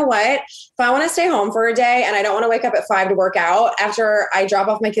like, you know what? If I want to stay home for a day and I don't want to wake up at 5 to work out, after I drop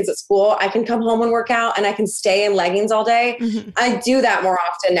off my kids at school, I can come home and work out and I can stay in leggings all day. I do that more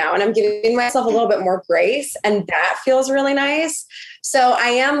often now. And I'm giving myself a little bit more grace. And that feels really nice. So I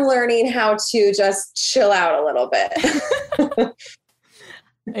am learning how to just chill out a little bit.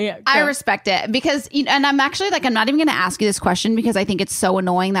 Yeah, I respect it because, and I'm actually like, I'm not even going to ask you this question because I think it's so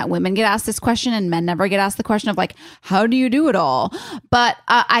annoying that women get asked this question and men never get asked the question of like, how do you do it all? But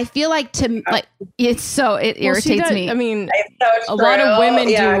I feel like it irritates me. I mean, so a lot of women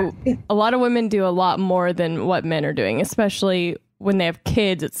yeah. a lot of women do a lot more than what men are doing, especially when they have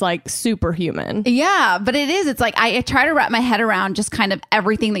kids. It's like superhuman. Yeah, but it is. It's like I try to wrap my head around just kind of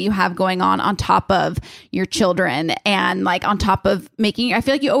everything that you have going on top of your children and like on top of making, I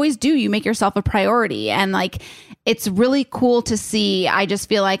feel like you always do. You make yourself a priority. And like, it's really cool to see. I just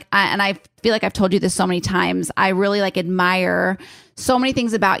feel like, I feel like I've told you this so many times, I really like admire so many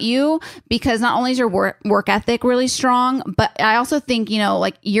things about you because not only is your work ethic really strong, but I also think,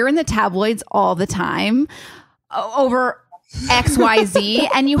 like you're in the tabloids all the time over XYZ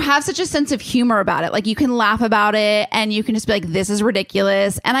and you have such a sense of humor about it. Like you can laugh about it and you can just be like, this is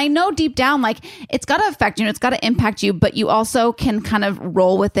ridiculous. And I know deep down, like it's got to affect you and it's got to impact you, but you also can kind of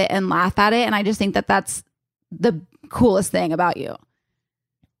roll with it and laugh at it. And I just think that that's the coolest thing about you.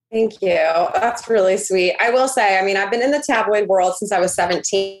 Thank you. That's really sweet. I will say, I mean, I've been in the tabloid world since I was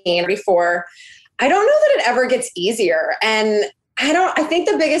 17 before. I don't know that it ever gets easier. And I think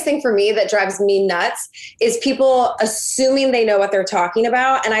the biggest thing for me that drives me nuts is people assuming they know what they're talking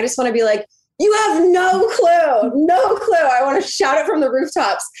about. And I just want to be like, you have no clue. I want to shout it from the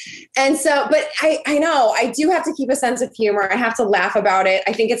rooftops. And so, but I know I do have to keep a sense of humor. I have to laugh about it.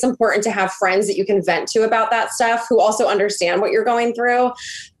 I think it's important to have friends that you can vent to about that stuff who also understand what you're going through.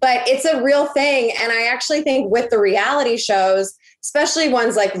 But it's a real thing. And I actually think with the reality shows, especially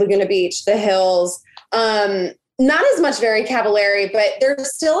ones like Laguna Beach, The Hills, not as much Very Cavallari, but there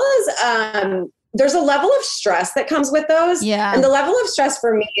still is, there's a level of stress that comes with those. Yeah. And the level of stress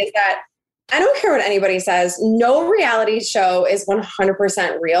for me is that I don't care what anybody says. No reality show is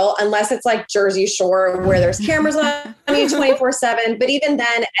 100% real unless it's like Jersey Shore where there's cameras on you 24/7. But even then,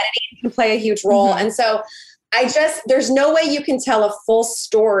 editing can play a huge role. And so there's no way you can tell a full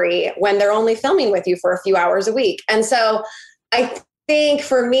story when they're only filming with you for a few hours a week. And so I think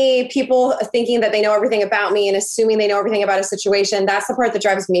for me, people thinking that they know everything about me and assuming they know everything about a situation, that's the part that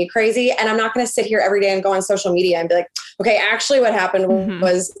drives me crazy. And I'm not going to sit here every day and go on social media and be like, okay, actually what happened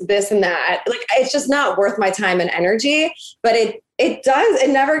was this and that. Like, it's just not worth my time and energy, but it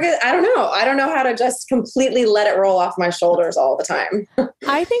never gets, I don't know how to just completely let it roll off my shoulders all the time.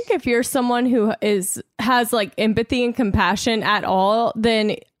 I think if you're someone who has like empathy and compassion at all,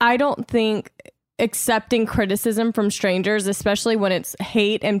 then I don't think accepting criticism from strangers, especially when it's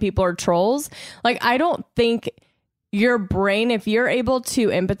hate and people are trolls, like I don't think your brain, if you're able to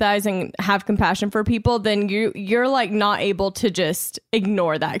empathize and have compassion for people, then you're like not able to just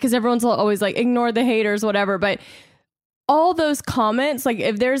ignore that, because everyone's always like ignore the haters, whatever. But all those comments, like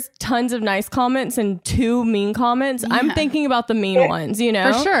if there's tons of nice comments and 2 mean comments, I'm thinking about the mean ones,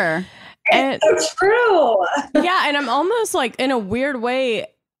 For sure. And it's so true. Yeah, and I'm almost like in a weird way,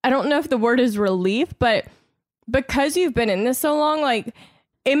 I don't know if the word is relief, but because you've been in this so long, like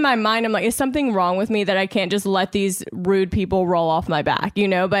in my mind, I'm like, is something wrong with me that I can't just let these rude people roll off my back, you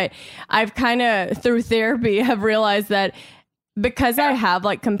know? But I've kind of, through therapy, have realized that because I have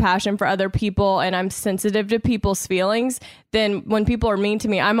like compassion for other people and I'm sensitive to people's feelings, then when people are mean to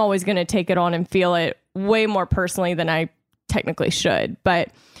me, I'm always going to take it on and feel it way more personally than I technically should. But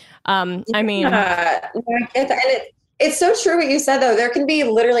I mean, it's so true what you said, though. There can be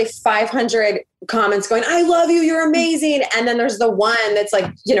literally 500 comments going, I love you, you're amazing. And then there's the one that's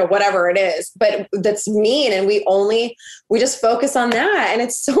like, you know, whatever it is, but that's mean. And we just focus on that. And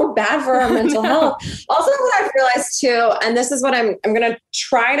it's so bad for our mental health. Also, what I've realized too, and this is what I'm going to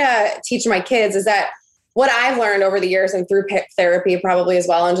try to teach my kids, is that what I've learned over the years and through therapy probably as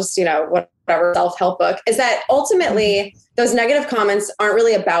well, and just, you know, whatever self-help book, is that ultimately those negative comments aren't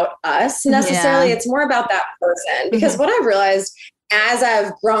really about us necessarily. Yeah. It's more about that person. Because what I've realized as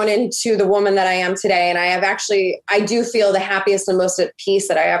I've grown into the woman that I am today, and I do feel the happiest and most at peace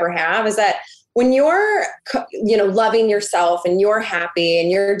that I ever have, is that when you're, you know, loving yourself and you're happy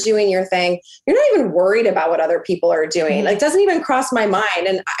and you're doing your thing, you're not even worried about what other people are doing. Like, it doesn't even cross my mind.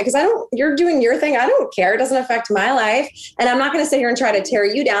 And because you're doing your thing. I don't care. It doesn't affect my life. And I'm not going to sit here and try to tear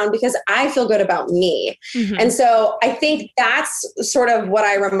you down because I feel good about me. And so I think that's sort of what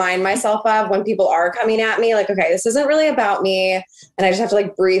I remind myself of when people are coming at me, like, okay, this isn't really about me. And I just have to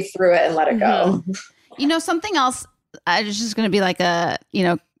like breathe through it and let it go. You know, something else, it's just going to be like a, you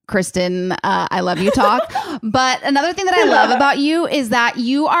know, Kristin, I love you talk. But another thing that I love about you is that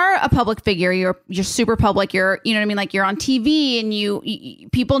you are a public figure. You're super public. You know what I mean? Like, you're on TV and you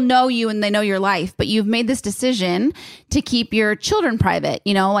people know you and they know your life, but you've made this decision to keep your children private.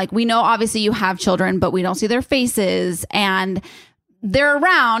 You know, like, we know obviously you have children, but we don't see their faces and they're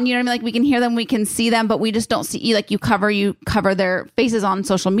around, you know what I mean? Like, we can hear them, we can see them, but we just don't see you. Like, you cover their faces on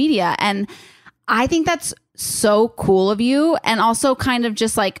social media. And I think that's so cool of you. And also kind of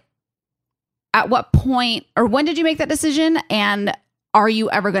just like, at what point or when did you make that decision? And are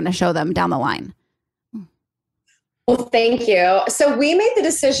you ever going to show them down the line? Well, thank you. So we made the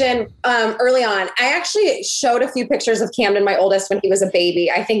decision early on. I actually showed a few pictures of Camden, my oldest, when he was a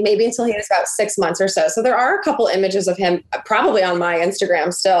baby. I think maybe until he was about 6 months or so. So there are a couple images of him probably on my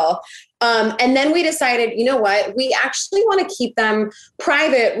Instagram still. And then we decided, you know what, we actually want to keep them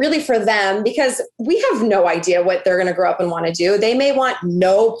private really for them, because we have no idea what they're going to grow up and want to do. They may want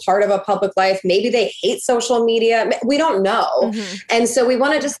no part of a public life. Maybe they hate social media. We don't know. And so we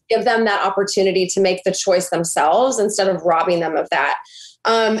want to just give them that opportunity to make the choice themselves instead of robbing them of that.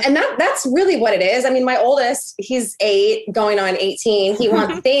 And that's really what it is. I mean, my oldest, he's 8 going on 18. He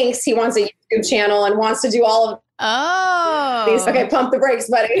thinks he wants a YouTube channel and wants to do all of these. Okay, pump the brakes,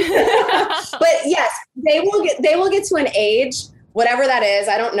 buddy. But yes, they will get to an age, whatever that is,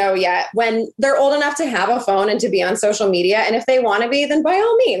 I don't know yet, when they're old enough to have a phone and to be on social media. And if they want to be, then by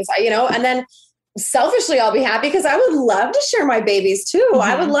all means, and then selfishly, I'll be happy because I would love to share my babies too.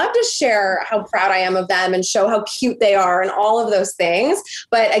 I would love to share how proud I am of them and show how cute they are and all of those things.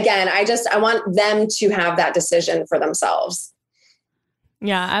 But again, I want them to have that decision for themselves.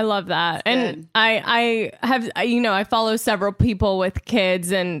 Yeah, I love that. And I have, I follow several people with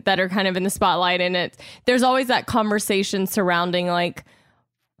kids and that are kind of in the spotlight, and there's always that conversation surrounding like,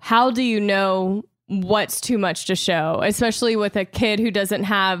 how do you know what's too much to show, especially with a kid who doesn't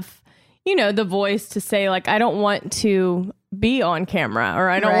have, the voice to say like, I don't want to be on camera or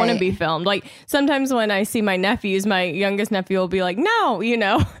I don't want to be filmed. Like, sometimes when I see my nephews, my youngest nephew will be like, no,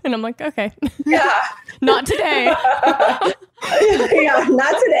 and I'm like, okay, yeah, not today. Yeah,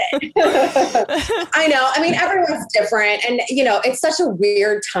 not today. I know. I mean, everyone's different. And, it's such a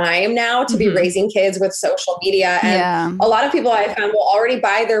weird time now to be raising kids with social media. And a lot of people I found will already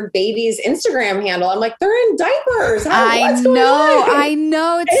buy their baby's Instagram handle. I'm like, they're in diapers. What's going on? I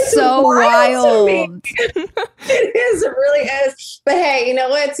know. It's so wild. It is. It really is. But hey, you know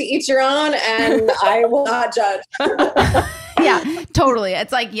what? To each your own, and I will not judge. Yeah, totally.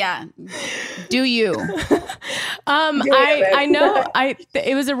 It's like, yeah, do you? I know.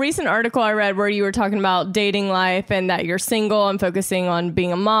 It was a recent article I read where you were talking about dating life and that you're single and focusing on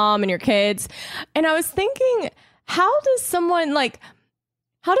being a mom and your kids. And I was thinking, how does someone like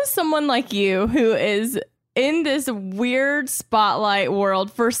you, who is in this weird spotlight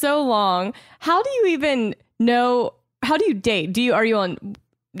world for so long, how do you even know? How do you date?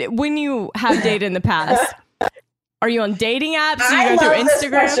 When you have dated in the past? Are you on dating apps? Do you go through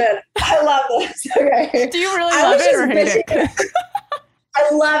Instagram? I love this. Okay. Do you really love it or hate it?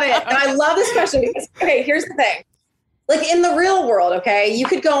 I love it. And I love this question because, okay, here's the thing. Like, in the real world, okay, you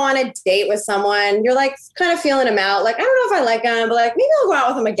could go on a date with someone. You're like kind of feeling them out. Like, I don't know if I like them, but like maybe I'll go out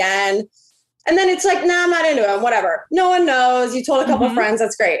with them again. And then it's like, nah, I'm not into him, whatever. No one knows. You told a couple friends,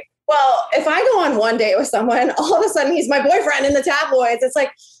 that's great. Well, if I go on one date with someone, all of a sudden he's my boyfriend in the tabloids. It's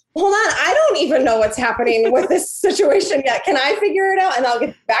like, hold on, I don't even know what's happening with this situation yet. Can I figure it out? And I'll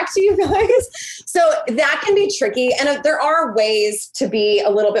get back to you guys. So that can be tricky. And there are ways to be a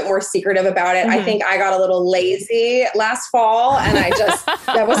little bit more secretive about it. I think I got a little lazy last fall and I was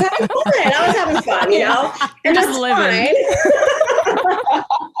having fun. I was having fun, you know? And that's fine.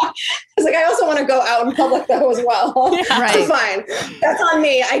 It's like, I also want to go out in public though as well. Yeah, right. Fine. That's on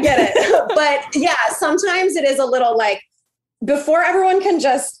me. I get it. But yeah, sometimes it is a little like, before everyone can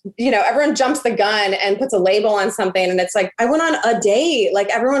just, everyone jumps the gun and puts a label on something. And it's like, I went on a date, like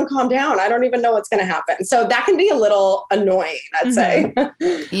everyone calm down. I don't even know what's going to happen. So that can be a little annoying, I'd say.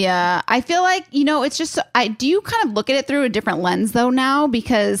 Yeah. I feel like, it's just, do you kind of look at it through a different lens though now?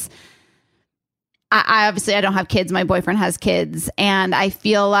 Because I obviously I don't have kids. My boyfriend has kids. And I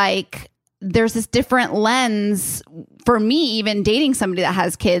feel like there's this different lens for me, even dating somebody that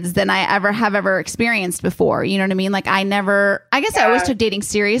has kids, than I have ever experienced before. You know what I mean? Like I always took dating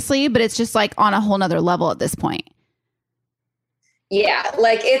seriously, but it's just like on a whole nother level at this point. Yeah.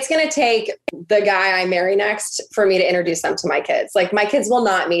 Like it's going to take the guy I marry next for me to introduce them to my kids. Like my kids will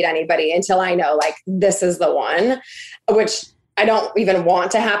not meet anybody until I know like this is the one, which I don't even want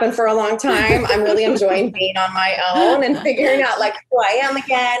to happen for a long time. I'm really enjoying being on my own and figuring out like who I am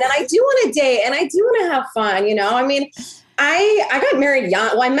again. And I do want to date and I do want to have fun. I mean, I got married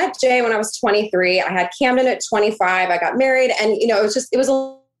young. Well, I met Jay when I was 23. I had Camden at 25. I got married and, it was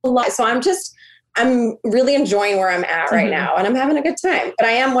a lot. So I'm really enjoying where I'm at right now and I'm having a good time, but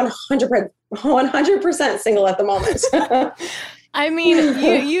I am 100% single at the moment. I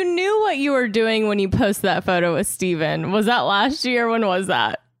mean, you knew what you were doing when you posted that photo with Steven. Was that last year? When was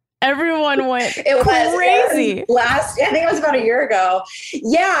that? Everyone went crazy. It was I think it was about a year ago.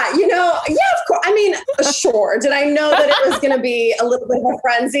 Yeah, of course. I mean, sure. Did I know that it was going to be a little bit of a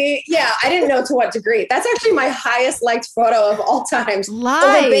frenzy? Yeah, I didn't know to what degree. That's actually my highest liked photo of all times. Lies.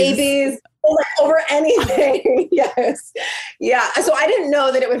 Over babies. Over anything. Yes. Yeah. So I didn't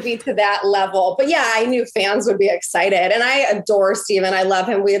know that it would be to that level, but yeah, I knew fans would be excited and I adore Steven. I love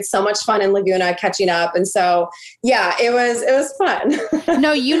him. We had so much fun in Laguna catching up. And so, yeah, it was fun.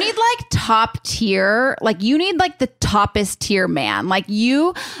 No, you need like top tier, like you need like the toppest tier man. Like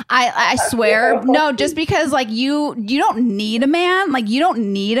I swear, no, just because like you don't need a man,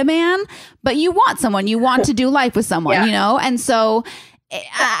 but you want someone, you want to do life with someone, And so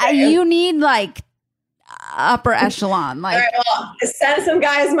you need like upper echelon. Like, all right, well, send some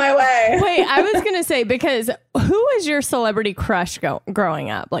guys my way. Wait, I was gonna say, because who is your celebrity crush growing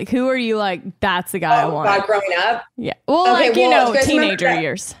up? Like, who are you like? That's the guy I want. God, growing up, yeah. Well, okay, teenager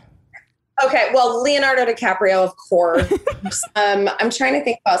years. Okay, well, Leonardo DiCaprio, of course. I'm trying to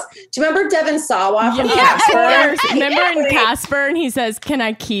think of else. Do you remember Devon Sawa from Casper? Remember in Casper, and he says, "Can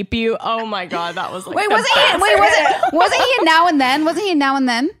I keep you?" Oh my God, that was like. Wasn't he in Now and Then? Wasn't he in Now and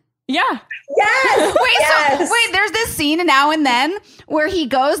Then? Yeah. Yes. Wait, there's this scene in Now and Then where he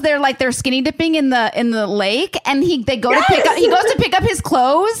goes, they're skinny dipping in the lake, and he goes to pick up his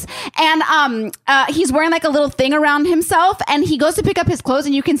clothes, and he's wearing like a little thing around himself, and he goes to pick up his clothes,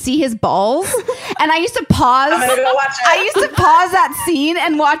 and you can see his balls. And I used to pause. I'm gonna go watch it. I used to pause that scene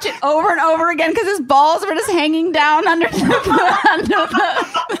and watch it over and over again because his balls were just hanging down under the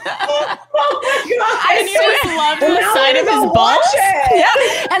Oh my God. And you just loved the side of his balls. Yeah.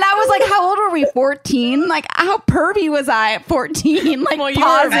 And I was like, how old were we? 14? Like, how pervy was I at 14? Like,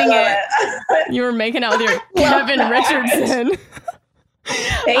 pausing it. You were making out with your Kevin Richardson.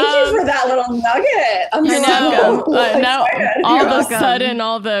 Thank you for that little nugget. I'm now all of a sudden,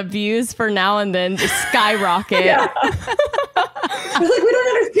 all the views for Now and Then just skyrocket. Yeah. I was like, we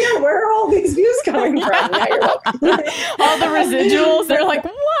don't understand, where are all these views coming from? Now you're welcome. All the residuals, they're like,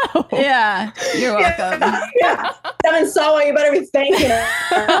 whoa. Yeah, you're welcome. Yeah. Devon Sawa, you better be thanking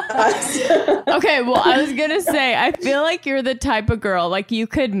us. Okay, well, I was gonna say, I feel like you're the type of girl, like you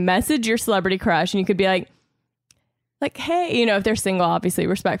could message your celebrity crush and you could be like, hey, if they're single, obviously,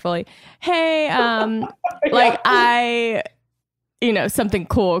 respectfully, hey, I, something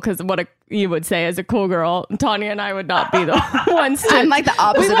cool, because what you would say as a cool girl, Tanya and I would not be the ones to. I'm like the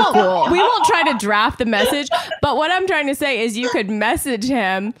opposite of cool. We won't try to draft the message, but what I'm trying to say is you could message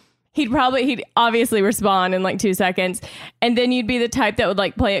him. He'd obviously respond in like 2 seconds, and then you'd be the type that would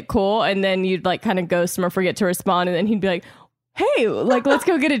like play it cool, and then you'd like kind of ghost him or forget to respond, and then he'd be like, hey, like, let's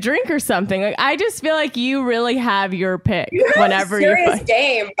go get a drink or something. Like, I just feel like you really have your pick whenever you're serious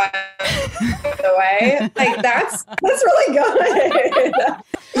game, by the way. Like, that's really good.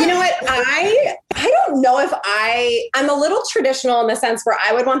 You know what? I don't know if I'm a little traditional in the sense where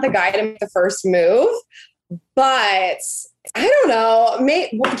I would want the guy to make the first move, but I don't know.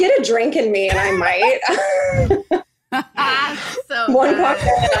 Get a drink in me and I might. So one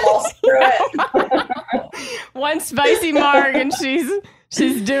cocktail and I'm all screw it. One spicy marg and she's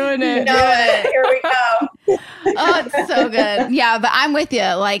doing it. Here we go. Oh, it's so good. Yeah, but I'm with you.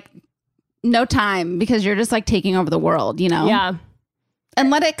 Like, no time, because you're just like taking over the world, you know? Yeah. And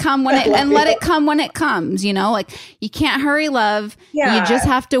let it come when it comes, you know? Like, you can't hurry love. Yeah. You just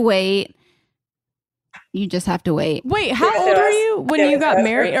have to wait. Wait, how old were you when you got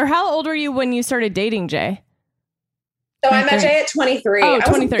married? Or how old were you when you started dating Jay? So I met Jay at 23. Oh, I was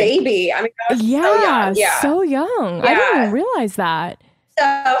 23. a baby. I mean, I was so young. Yeah. So young. Yeah. I didn't even realize that.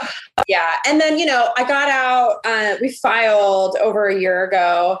 So, yeah. And then, you know, I got out, we filed over a year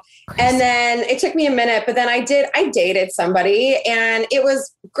ago, and then it took me a minute, but then I dated somebody and it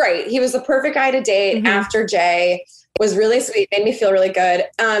was great. He was the perfect guy to date after Jay. Was really sweet, made me feel really good.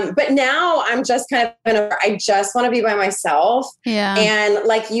 But now I'm just kind of I just want to be by myself. Yeah. And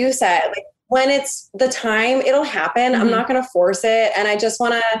like you said, like, when it's the time, it'll happen. I'm not going to force it. And I just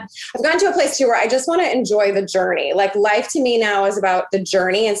want to, I've gotten to a place too where I just want to enjoy the journey. Like, life to me now is about the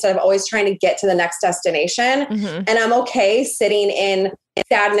journey instead of always trying to get to the next destination. And I'm okay sitting in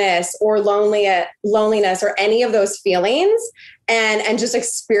sadness or loneliness or any of those feelings and just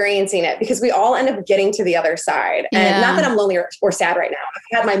experiencing it, because we all end up getting to the other side. And not that I'm lonely or sad right now.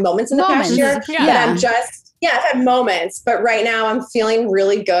 I've had my moments in the past year, but I'm just, I've had moments, but right now I'm feeling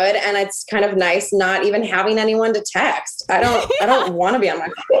really good, and it's kind of nice not even having anyone to text. I don't want to be on my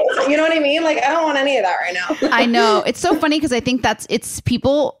phone. You know what I mean? Like, I don't want any of that right now. I know. It's so funny because I think it's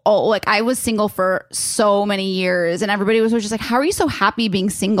people. Oh, like, I was single for so many years, and everybody was just like, "How are you so happy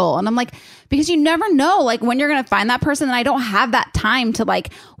being single?" And I'm like, because you never know, like, when you're going to find that person. And I don't have that time to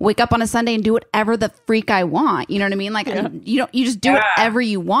like wake up on a Sunday and do whatever the freak I want. You know what I mean? Like, you just do whatever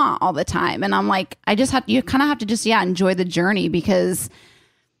you want all the time. And I'm like, you kind of have to just, enjoy the journey, because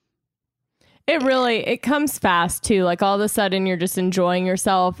it comes fast too. Like, all of a sudden you're just enjoying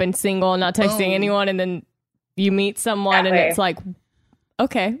yourself and single and not texting anyone. And then you meet someone and it's like,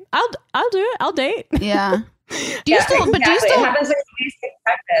 okay, I'll do it. I'll date. Yeah. Do you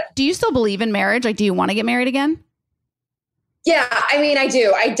still believe in marriage? Like, do you want to get married again? Yeah, I mean, I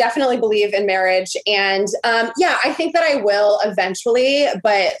do. I definitely believe in marriage. And I think that I will eventually.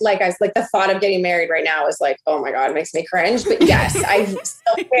 But like the thought of getting married right now is like, oh my God, it makes me cringe. But yes, I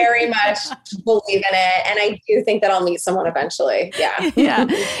still very much believe in it. And I do think that I'll meet someone eventually. Yeah. Yeah.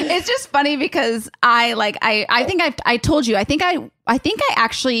 It's just funny because I told you, I think I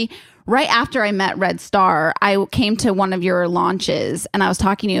actually, right after I met Red Star, I came to one of your launches and I was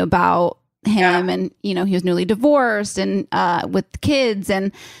talking to you about him and, you know, he was newly divorced and with kids.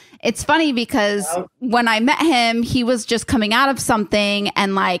 And it's funny because when I met him, he was just coming out of something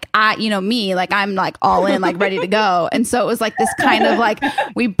and like, I'm like all in, like ready to go. And so it was like this kind of like,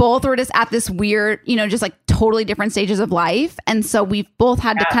 we both were just at this weird, just like totally different stages of life. And so we've both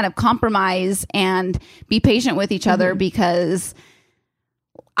had to kind of compromise and be patient with each other because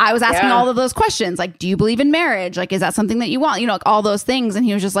I was asking all of those questions, like, do you believe in marriage? Like, is that something that you want? Like all those things. And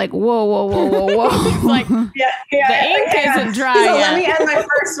he was just like, whoa. He's like, the ink isn't dry so yet. Let me end my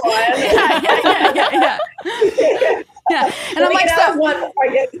first one. Yeah. And I'm like,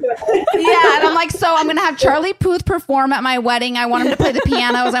 and I'm like, so I'm going to have Charlie Puth perform at my wedding. I want him to play the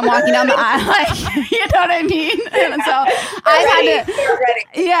piano as I'm walking down the aisle. Like, you know what I mean? And so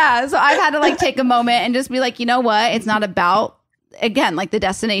I've had to like take a moment and just be like, you know what? It's not about, again, like the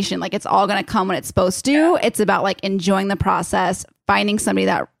destination, like it's all going to come when it's supposed to. It's about like enjoying the process, finding somebody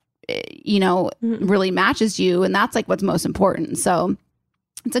that, really matches you. And that's like what's most important. So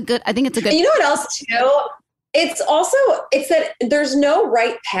I think it's a good. And you know what else too? It's that there's no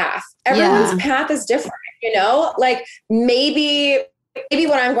right path. Everyone's path is different, like maybe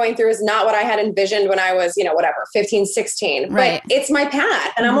what I'm going through is not what I had envisioned when I was, 15, 16, right. But it's my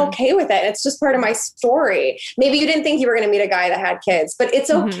path and I'm okay with it. It's just part of my story. Maybe you didn't think you were going to meet a guy that had kids, but it's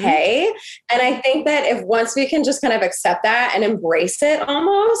okay. And I think that once we can just kind of accept that and embrace it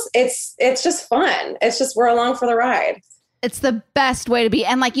almost, it's just fun. It's just, we're along for the ride. It's the best way to be.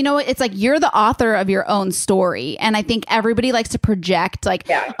 And like, it's like you're the author of your own story. And I think everybody likes to project like,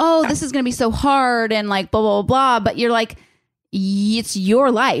 oh, this is going to be so hard and like blah, blah, blah. But you're like, it's your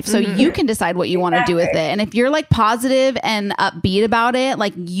life. So you can decide what you want to do with it. And if you're like positive and upbeat about it,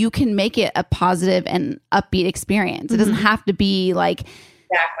 like you can make it a positive and upbeat experience. It doesn't have to be like,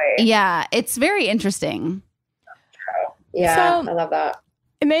 yeah, it's very interesting. Yeah, I love that.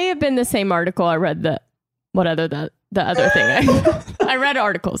 It may have been the same article I read the other thing. I read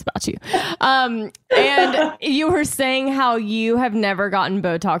articles about you. And you were saying how you have never gotten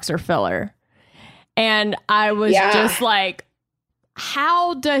Botox or filler. And I was just like,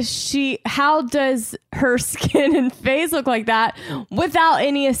 how does her skin and face look like that without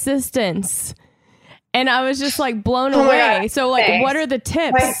any assistance? And I was just like blown away. So like, what are the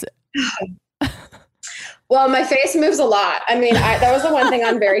tips? Well, my face moves a lot. I mean, that was the one thing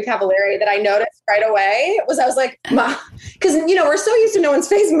on Very Cavallari that I noticed right away was I was like, because, we're so used to no one's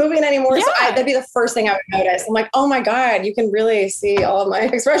face moving anymore. Yeah. So that'd be the first thing I would notice. I'm like, oh my God, you can really see all of my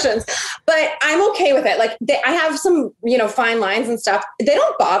expressions. But I'm okay with it. Like I have some, fine lines and stuff. They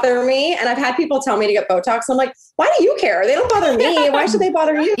don't bother me. And I've had people tell me to get Botox. I'm like, why do you care? They don't bother me. Why should they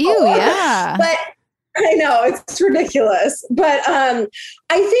bother you? Ew, yeah. But I know it's ridiculous, but I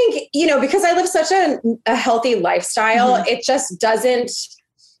think, because I live such a healthy lifestyle, it just doesn't,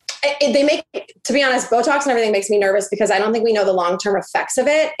 to be honest, Botox and everything makes me nervous because I don't think we know the long-term effects of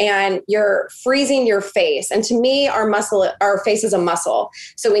it, and you're freezing your face. And to me, our face is a muscle.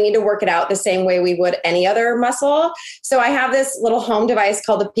 So we need to work it out the same way we would any other muscle. So I have this little home device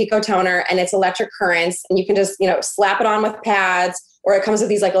called the Pico Toner, and it's electric currents, and you can just, slap it on with pads, or it comes with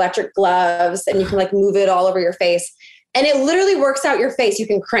these like electric gloves and you can like move it all over your face. And it literally works out your face. You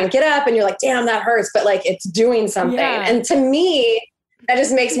can crank it up and you're like, damn, that hurts. But like it's doing something. Yeah. And to me, that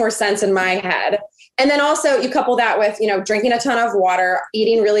just makes more sense in my head. And then also you couple that with, drinking a ton of water,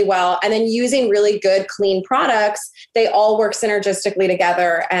 eating really well, and then using really good, clean products. They all work synergistically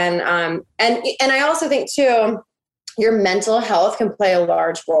together. And I also think too, your mental health can play a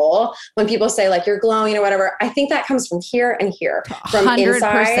large role. When people say like you're glowing or whatever, I think that comes from here and here, from 100%.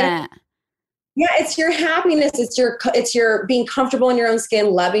 Inside. Yeah, it's your happiness. It's your being comfortable in your own skin,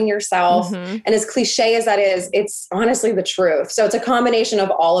 loving yourself. And as cliche as that is, it's honestly the truth. So it's a combination of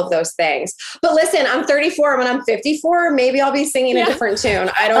all of those things. But listen, I'm 34. When I'm 54, maybe I'll be singing a different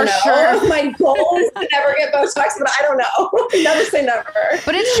tune. I don't know. Sure. My goal is to never get Botox, but I don't know. Never say never.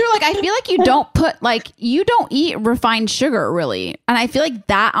 But it's true. Like, I feel like you don't eat refined sugar really. And I feel like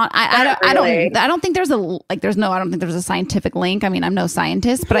that I don't think there's a scientific link. I mean, I'm no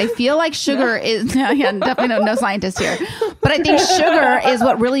scientist, but I feel like sugar is definitely no scientist here, but I think sugar is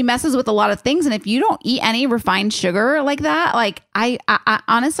what really messes with a lot of things. And if you don't eat any refined sugar like that, like I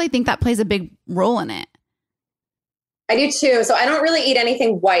honestly think that plays a big role in it. I do too. So I don't really eat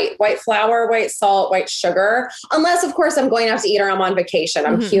anything white flour, white salt, white sugar, unless of course I'm going out to eat or I'm on vacation.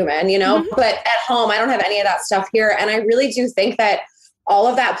 I'm human, but at home, I don't have any of that stuff here. And I really do think that all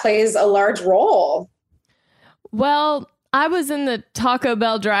of that plays a large role. Well, I was in the Taco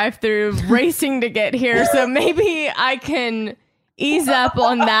Bell drive-thru racing to get here, so maybe I can ease up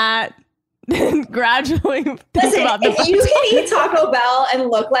on that and gradually think about the if you can eat Taco Bell and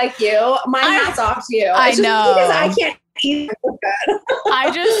look like you, my hat's off to you. I know. Because I can't eat so good.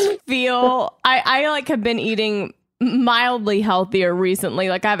 I just feel I like have been eating mildly healthier recently.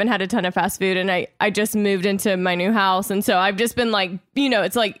 Like I haven't had a ton of fast food, and I just moved into my new house, and so I've just been like,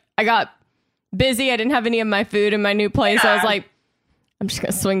 it's like I got busy. I didn't have any of my food in my new place. Yeah. I was like, I'm just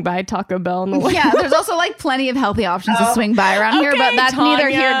going to swing by Taco Bell on the way. Yeah, there's also like plenty of healthy options to swing by around here, but that's neither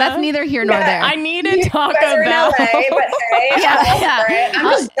here nor there. I needed Taco Bell. LA, but hey,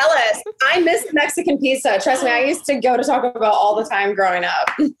 I'm just jealous. I miss Mexican pizza. Trust me, I used to go to Taco Bell all the time growing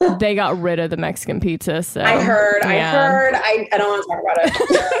up. They got rid of the Mexican pizza. So I heard. I don't want to talk about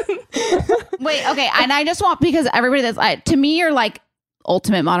it. Wait, okay. And I just want, because everybody to me, you're like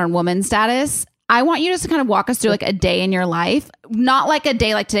ultimate modern woman status. I want you just to kind of walk us through like a day in your life, not like a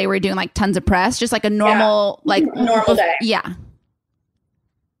day like today where you're doing like tons of press, just like a normal, normal day. Yeah.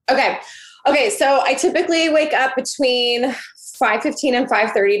 Okay. So I typically wake up between 5:15 and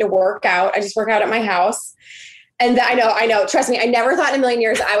 5:30 to work out. I just work out at my house. And I know. Trust me, I never thought in a million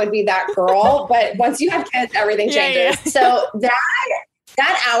years I would be that girl. But once you have kids, everything changes. Yeah. So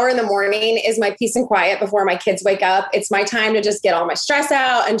that hour in the morning is my peace and quiet before my kids wake up. It's my time to just get all my stress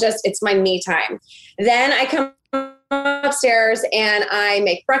out and it's my me time. Then I come upstairs and I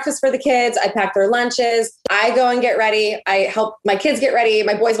make breakfast for the kids. I pack their lunches. I go and get ready. I help my kids get ready.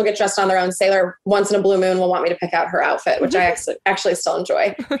 My boys will get dressed on their own. Sailor, once in a blue moon, will want me to pick out her outfit, which I actually still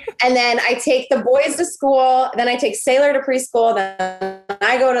enjoy. And then I take the boys to school. Then I take Sailor to preschool. Then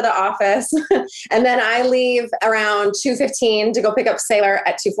I go to the office. And then I leave around 2:15 to go pick up Sailor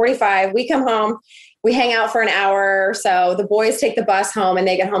at 2:45. We come home. We hang out for an hour or so. The boys take the bus home and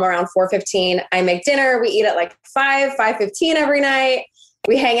they get home around 4:15. I make dinner. We eat at like 5:15 every night.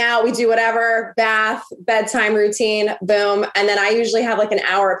 We hang out, we do whatever, bath, bedtime routine, boom. And then I usually have like an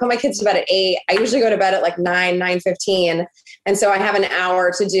hour. I put my kids to bed at 8. I usually go to bed at like 9:15. And so I have an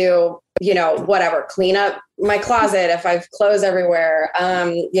hour to do, you know, whatever, clean up my closet if I've clothes everywhere,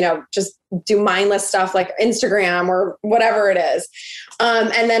 you know, just do mindless stuff like Instagram or whatever it is.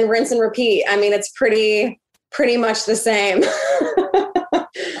 And then rinse and repeat. I mean, it's pretty much the same.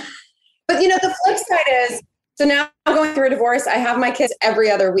 But, you know, the flip side is, so now going through a divorce, I have my kids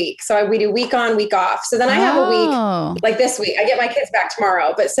every other week. So we do week on, week off. So then I have a week, like this week, I get my kids back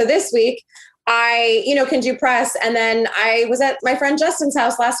tomorrow. But so this week I, you know, can do press. And then I was at my friend Justin's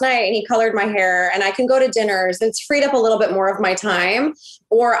house last night and he colored my hair and I can go to dinners. It's freed up a little bit more of my time,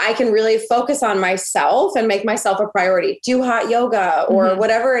 or I can really focus on myself and make myself a priority, do hot yoga or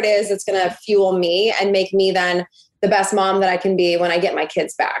whatever it is that's going to fuel me and make me then the best mom that I can be when I get my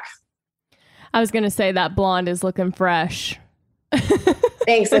kids back. I was going to say that blonde is looking fresh.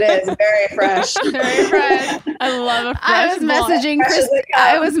 Thanks. It is very fresh. Very fresh. I love a fresh blonde.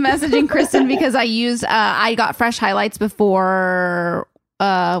 I was messaging Kristin because I got fresh highlights before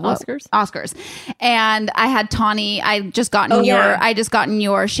Oscars. And I had Tawny, I just gotten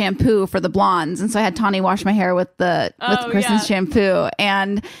your shampoo for the blondes. And so I had Tawny wash my hair with Kristin's shampoo.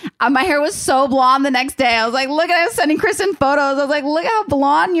 And my hair was so blonde the next day. I was like, I was sending Kristin photos. I was like, look how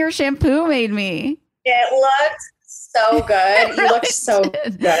blonde your shampoo made me. It looked so good. You look so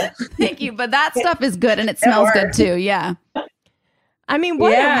good. Thank you. But that stuff is good and it smells good too. Yeah. I mean,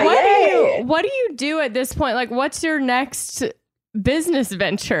 what do you do at this point? Like, what's your next business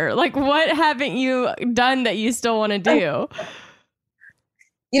venture? Like, what haven't you done that you still want to do?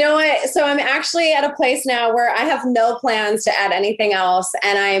 You know what? So I'm actually at a place now where I have no plans to add anything else.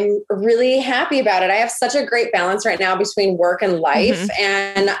 And I'm really happy about it. I have such a great balance right now between work and life.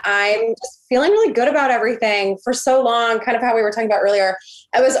 And I'm just feeling really good about everything. For so long, kind of how we were talking about earlier,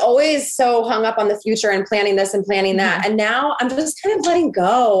 I was always so hung up on the future and planning this and planning that. And now I'm just kind of letting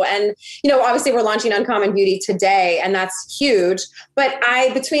go. And, you know, obviously we're launching Uncommon Beauty today and that's huge. But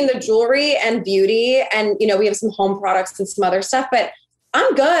between the jewelry and beauty and, you know, we have some home products and some other stuff, but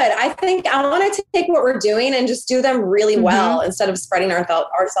I'm good. I think I want to take what we're doing and just do them really well instead of spreading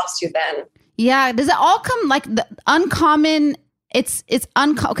ourselves too thin. Yeah. Does it all come like the uncommon? It's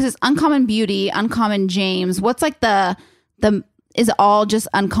because it's Uncommon Beauty, Uncommon James. What's like is it all just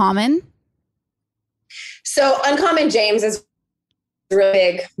Uncommon? So Uncommon James is really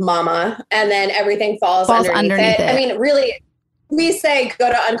big mama, and then everything falls underneath it. I mean, really. We say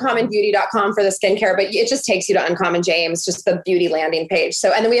go to uncommonbeauty.com for the skincare, but it just takes you to Uncommon James, just the beauty landing page.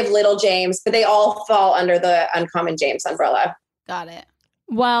 So, and then we have Little James, but they all fall under the Uncommon James umbrella. Got it.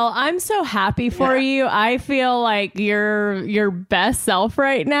 Well, I'm so happy for you. I feel like you're your best self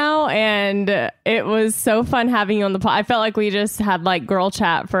right now. And it was so fun having you on the pod. I felt like we just had like girl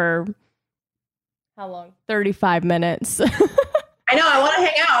chat for how long? 35 minutes. I know. I want to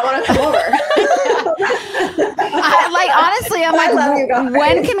hang out. I want to come over. Honestly, I'm like, I love you guys.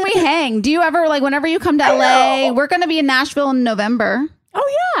 When can we hang? Do you ever, like, whenever you come to LA, we're going to be in Nashville in November.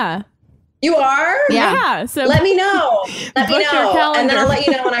 Oh, yeah. You are? Yeah. So let me know. Let me know. And then I'll let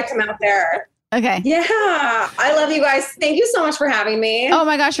you know when I come out there. Okay. Yeah. I love you guys. Thank you so much for having me. Oh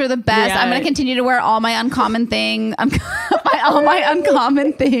my gosh, you're the best. Yeah. I'm going to continue to wear all my uncommon things. All my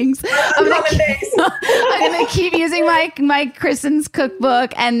uncommon things. I'm going to keep using my Kristin's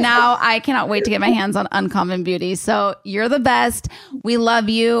cookbook. And now I cannot wait to get my hands on Uncommon Beauty. So you're the best. We love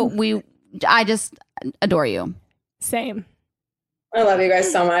you. I just adore you. Same. I love you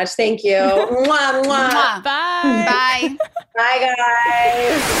guys so much. Thank you. Mwah, mwah. Bye. Bye. Bye,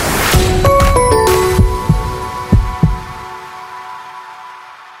 guys.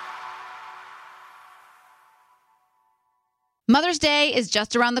 Mother's Day is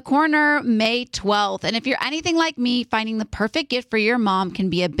just around the corner, May 12th. And if you're anything like me, finding the perfect gift for your mom can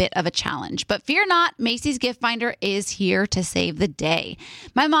be a bit of a challenge. But fear not, Macy's Gift Finder is here to save the day.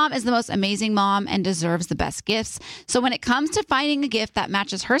 My mom is the most amazing mom and deserves the best gifts. So when it comes to finding a gift that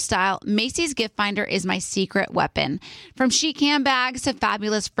matches her style, Macy's Gift Finder is my secret weapon. From chic handbags to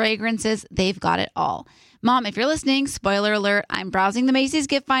fabulous fragrances, they've got it all. Mom, if you're listening, spoiler alert, I'm browsing the Macy's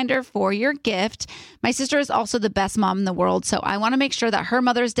Gift Finder for your gift. My sister is also the best mom in the world, so I want to make sure that her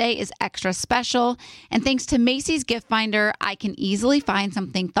Mother's Day is extra special. And thanks to Macy's Gift Finder, I can easily find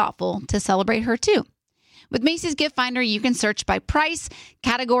something thoughtful to celebrate her too. With Macy's Gift Finder, you can search by price,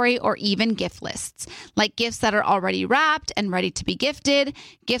 category, or even gift lists, like gifts that are already wrapped and ready to be gifted,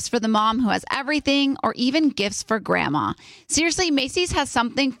 gifts for the mom who has everything, or even gifts for grandma. Seriously, Macy's has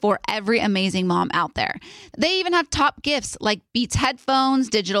something for every amazing mom out there. They even have top gifts like Beats headphones,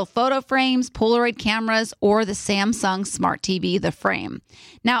 digital photo frames, Polaroid cameras, or the Samsung Smart TV, the frame.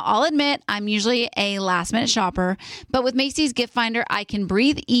 Now, I'll admit I'm usually a last-minute shopper, but with Macy's Gift Finder, I can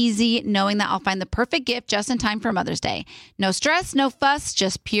breathe easy knowing that I'll find the perfect gift just in time for Mother's Day. No stress, no fuss,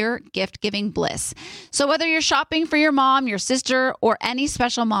 just pure gift-giving bliss. So whether you're shopping for your mom, your sister, or any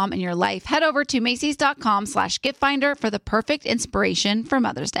special mom in your life, head over to Macys.com/giftfinder for the perfect inspiration for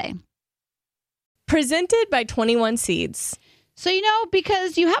Mother's Day. Presented by 21 Seeds. So,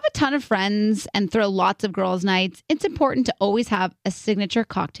 because you have a ton of friends and throw lots of girls' nights, it's important to always have a signature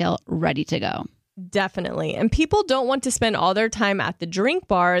cocktail ready to go. Definitely. And people don't want to spend all their time at the drink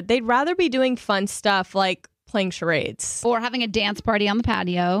bar. They'd rather be doing fun stuff like playing charades. Or having a dance party on the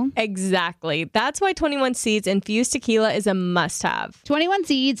patio. Exactly. That's why 21 Seeds infused tequila is a must-have. 21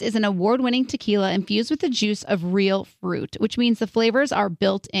 Seeds is an award-winning tequila infused with the juice of real fruit, which means the flavors are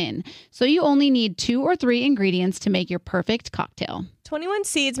built in. So you only need 2 or 3 ingredients to make your perfect cocktail. 21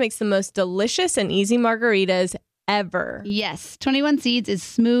 Seeds makes the most delicious and easy margaritas ever. Yes, 21 Seeds is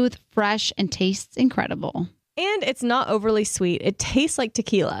smooth, fresh, and tastes incredible. And it's not overly sweet. It tastes like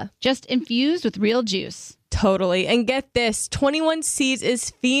tequila. Just infused with real juice. Totally. And get this, 21 Seeds is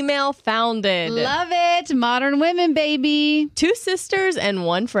female founded. Love it. Modern women, baby. 2 sisters and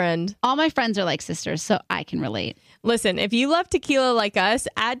 1 friend. All my friends are like sisters, so I can relate. Listen, if you love tequila like us,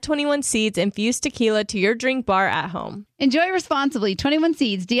 add 21 Seeds infused tequila to your drink bar at home. Enjoy responsibly. 21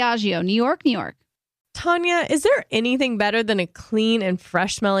 Seeds, Diageo, New York, New York. Tanya, is there anything better than a clean and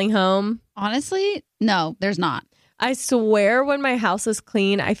fresh smelling home? Honestly, no, there's not. I swear when my house is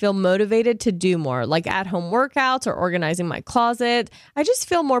clean, I feel motivated to do more, like at-home workouts or organizing my closet. I just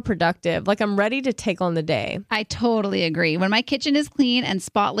feel more productive, like I'm ready to take on the day. I totally agree. When my kitchen is clean and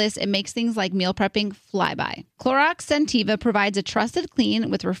spotless, it makes things like meal prepping fly by. Clorox Scentiva provides a trusted clean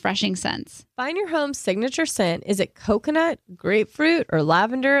with refreshing scents. Find your home's signature scent. Is it coconut, grapefruit, or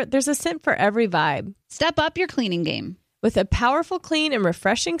lavender? There's a scent for every vibe. Step up your cleaning game. With a powerful, clean, and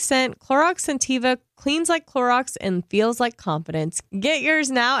refreshing scent, Clorox Scentiva cleans like Clorox and feels like confidence. Get yours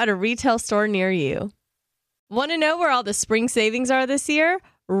now at a retail store near you. Want to know where all the spring savings are this year?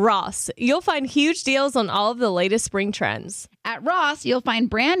 Ross. You'll find huge deals on all of the latest spring trends. At Ross, you'll find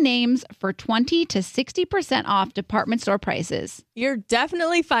brand names for 20 to 60% off department store prices. You're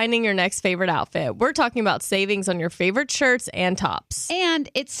definitely finding your next favorite outfit. We're talking about savings on your favorite shirts and tops. And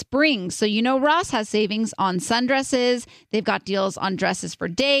it's spring, so Ross has savings on sundresses. They've got deals on dresses for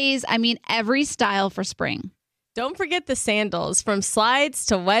days. I mean, every style for spring. Don't forget the sandals. From slides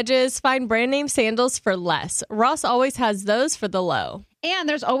to wedges, find brand name sandals for less. Ross always has those for the low. And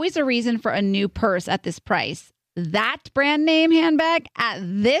there's always a reason for a new purse at this price. That brand name handbag at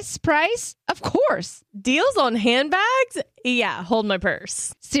this price? Of course. Deals on handbags? Yeah, hold my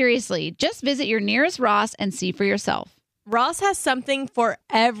purse. Seriously, just visit your nearest Ross and see for yourself. Ross has something for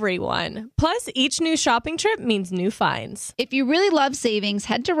everyone. Plus, each new shopping trip means new finds. If you really love savings,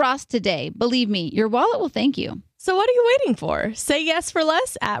 head to Ross today. Believe me, your wallet will thank you. So what are you waiting for? Say yes for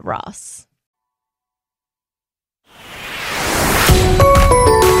less at Ross.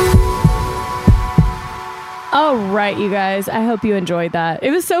 All right, you guys. I hope you enjoyed that.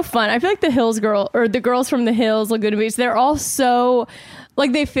 It was so fun. I feel like the girls from the Hills, Laguna Beach, they're all so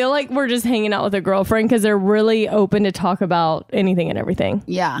like they feel like we're just hanging out with a girlfriend because they're really open to talk about anything and everything.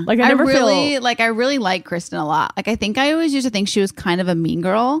 Yeah, like I really like Kristin a lot. Like I think I always used to think she was kind of a mean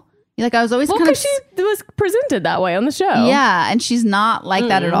girl. Like I was always kind of she was presented that way on the show. Yeah, and she's not like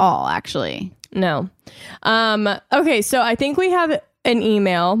that at all. Actually, no. Okay, so I think we have an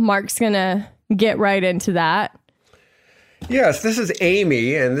email. Mark's gonna get right into that. Yes, this is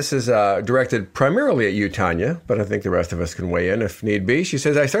Amy, and this is directed primarily at you, Tanya, but I think the rest of us can weigh in if need be. She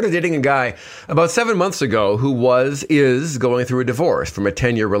says, I started dating a guy about 7 months ago who is going through a divorce from a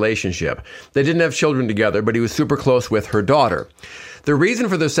 10-year relationship. They didn't have children together, but he was super close with her daughter. The reason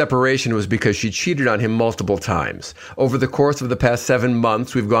for the separation was because she cheated on him multiple times. Over the course of the past 7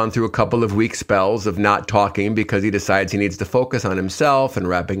 months, we've gone through a couple of weak spells of not talking because he decides he needs to focus on himself and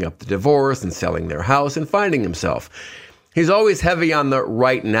wrapping up the divorce and selling their house and finding himself. He's always heavy on the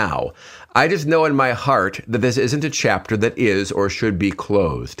right now. I just know in my heart that this isn't a chapter that is or should be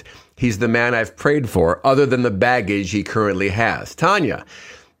closed. He's the man I've prayed for, other than the baggage he currently has. Tanya,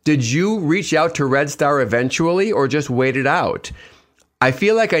 did you reach out to Red Star eventually or just wait it out? I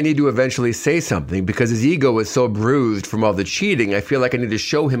feel like I need to eventually say something because his ego is so bruised from all the cheating. I feel like I need to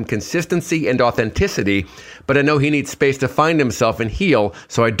show him consistency and authenticity, but I know he needs space to find himself and heal,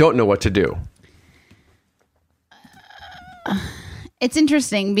 so I don't know what to do. It's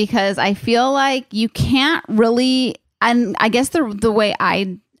interesting because I feel like you can't really, and I guess the way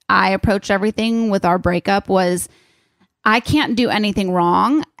I approached everything with our breakup was I can't do anything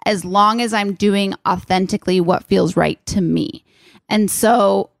wrong as long as I'm doing authentically what feels right to me. And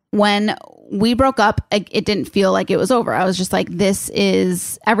so when we broke up, it didn't feel like it was over. I was just like,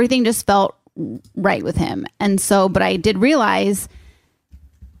 everything just felt right with him. And so, but I did realize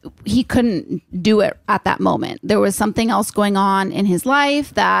he couldn't do it at that moment. There was something else going on in his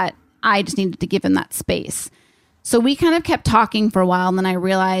life that I just needed to give him that space. So we kind of kept talking for a while. And then I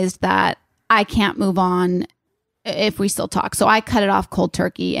realized that I can't move on if we still talk. So I cut it off cold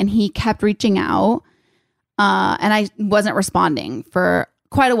turkey, and he kept reaching out. And I wasn't responding for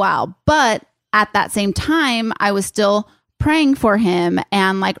quite a while. But at that same time, I was still praying for him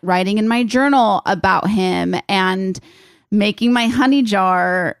and like writing in my journal about him and making my honey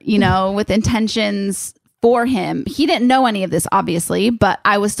jar, with intentions for him. He didn't know any of this, obviously, but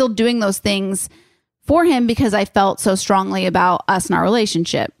I was still doing those things for him because I felt so strongly about us and our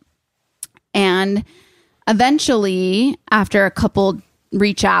relationship. And eventually, after a couple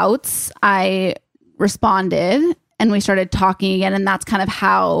reach outs, I responded and we started talking again, and that's kind of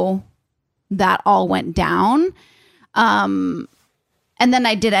how that all went down. And then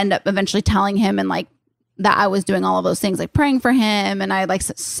I did end up eventually telling him and like that I was doing all of those things, like praying for him, and I like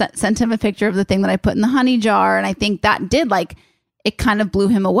sent him a picture of the thing that I put in the honey jar, and I think that did it kind of blew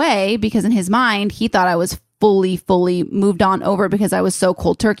him away because in his mind he thought I was fully moved on over because I was so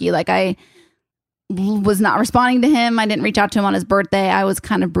cold turkey. Like I was not responding to him. I didn't reach out to him on his birthday. I was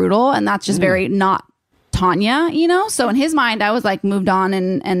kind of brutal, and that's just very not Tanya, So in his mind, I was like moved on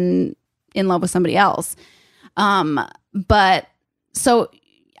and in love with somebody else. But so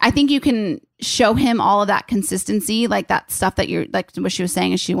I think you can show him all of that consistency, like that stuff that you're like what she was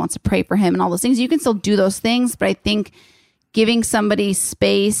saying is she wants to pray for him and all those things. You can still do those things, but I think giving somebody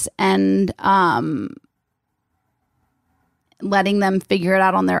space and letting them figure it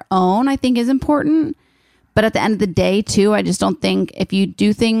out on their own, I think is important. But at the end of the day, too, I just don't think if you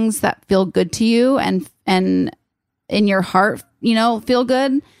do things that feel good to you and in your heart, feel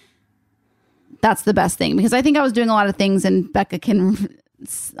good, that's the best thing. Because I think I was doing a lot of things, and Becca can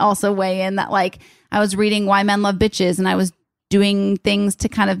also weigh in that, like, I was reading Why Men Love Bitches, and I was doing things to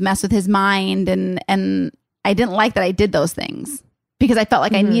kind of mess with his mind, and I didn't like that I did those things because I felt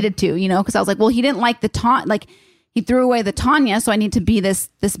like I needed to, because I was like, well, he didn't like the taunt, like he threw away the Tanya, so I need to be this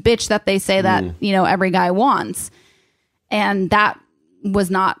bitch that they say that, every guy wants. And that was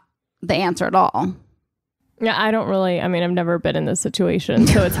not the answer at all. Yeah, I've never been in this situation,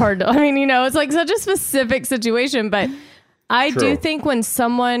 so it's hard to, it's like such a specific situation, but I do think when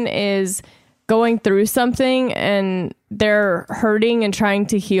someone is going through something and they're hurting and trying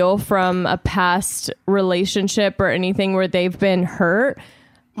to heal from a past relationship or anything where they've been hurt,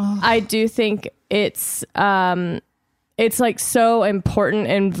 I do think it's like so important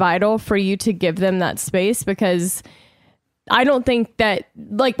and vital for you to give them that space, because I don't think that,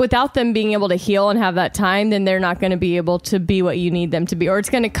 like, without them being able to heal and have that time, then they're not going to be able to be what you need them to be, or it's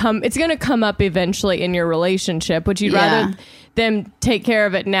going to come up eventually in your relationship, which you'd rather them take care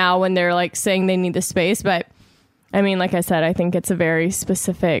of it now when they're like saying they need the space. But I mean, like I said, I think it's a very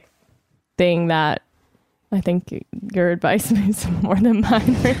specific thing that I think your advice makes more than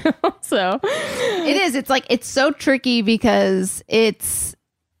mine right now. So it is. It's like, it's so tricky because it's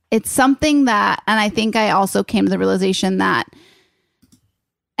something that, and I think I also came to the realization that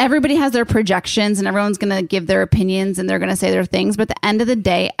everybody has their projections and everyone's going to give their opinions and they're going to say their things. But at the end of the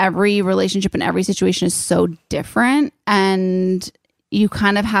day, every relationship and every situation is so different. And you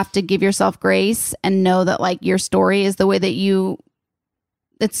kind of have to give yourself grace and know that, like, your story is the way that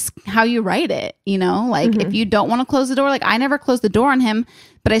it's how you write it, like if you don't want to close the door, like I never closed the door on him,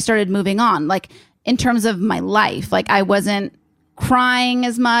 but I started moving on, like in terms of my life, like I wasn't crying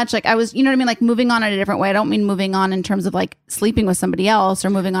as much, like I was, like moving on in a different way. I don't mean moving on in terms of like sleeping with somebody else or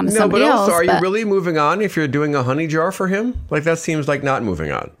moving on to somebody else. Are you really moving on if you're doing a honey jar for him? Like that seems like not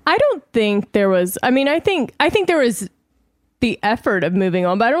moving on. I don't think there was, I think there was the effort of moving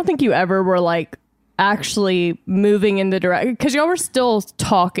on, but I don't think you ever were like actually moving in the direction, because y'all were still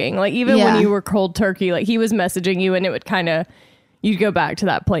talking, like even when you were cold turkey, like he was messaging you and it would kind of, you'd go back to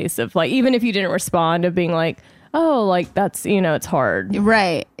that place of like, even if you didn't respond, of being like, oh, like that's, it's hard,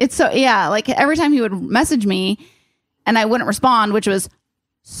 right? It's so, like every time he would message me and I wouldn't respond, which was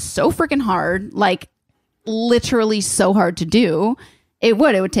so freaking hard, like literally so hard to do, it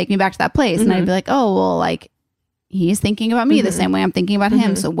would take me back to that place. And I'd be like, oh, well, like he's thinking about me the same way I'm thinking about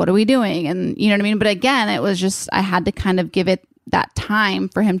him. So what are we doing? And you know what I mean? But again, it was just, I had to kind of give it that time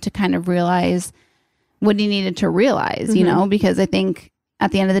for him to kind of realize what he needed to realize, you know, because I think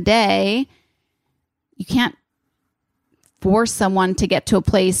at the end of the day, you can't force someone to get to a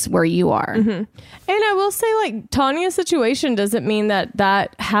place where you are. And I will say, like, Tanya's situation doesn't mean that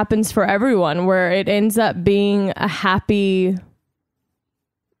that happens for everyone, where it ends up being a happy,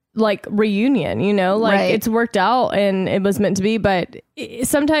 like, reunion, you know, like it's worked out and it was meant to be. But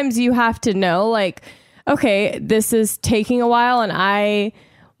sometimes you have to know, like, okay, this is taking a while, and I,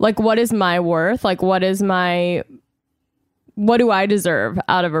 like, what is my worth? Like, what do I deserve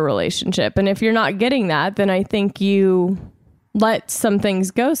out of a relationship? And if you're not getting that, then I think you let some things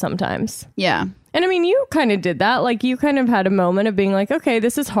go sometimes. Yeah. And I mean, you kind of did that. Like, you kind of had a moment of being like, okay,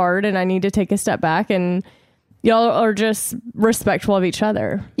 this is hard and I need to take a step back, and y'all are just respectful of each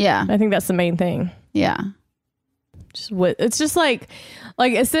other. Yeah. I think that's the main thing. Yeah. It's just like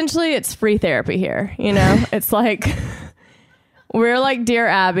essentially it's free therapy here, you know? It's like, we're like Dear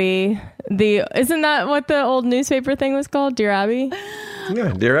Abby. Isn't that what the old newspaper thing was called? Dear Abby?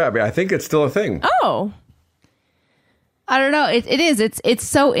 Yeah, Dear Abby. I think it's still a thing. Oh. I don't know. It is. It's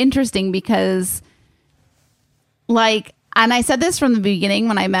so interesting because, like, and I said this from the beginning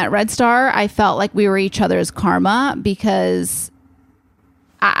when I met Red Star, I felt like we were each other's karma, because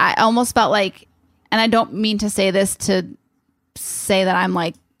I almost felt like, and I don't mean to say this to say that I'm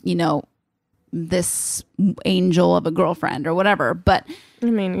like, you know, this angel of a girlfriend or whatever, but I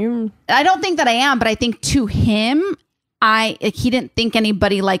mean, I don't think that I am, but I think to him, he didn't think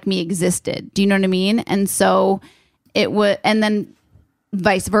anybody like me existed. Do you know what I mean? And so it would, and then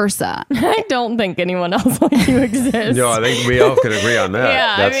vice versa. I don't think anyone else like you exists. No, I think we all can agree on that.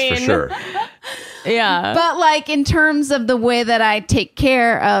 Yeah, That's for sure. Yeah. But like in terms of the way that I take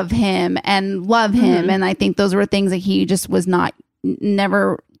care of him and love him, and I think those were things that he just was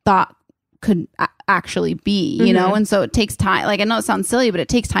never thought could actually be, you know? And so it takes time. Like, I know it sounds silly, but it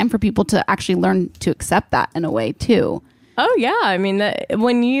takes time for people to actually learn to accept that in a way too. Oh yeah. I mean,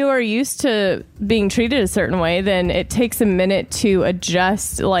 when you are used to being treated a certain way, then it takes a minute to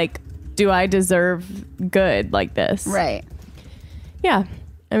adjust. Like, do I deserve good like this? Right. Yeah.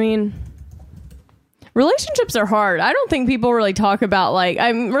 I mean, relationships are hard. I don't think people really talk about, like,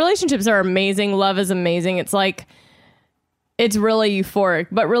 relationships are amazing. Love is amazing. It's like, it's really euphoric,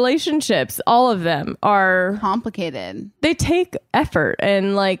 but relationships, all of them are complicated. They take effort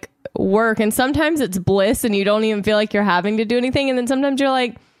and like work, and sometimes it's bliss and you don't even feel like you're having to do anything. And then sometimes you're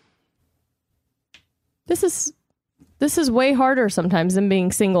like, this is way harder sometimes than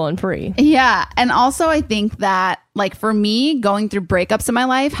being single and free. Yeah. And also I think that, like, for me, going through breakups in my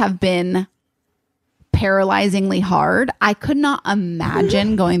life have been paralyzingly hard. I could not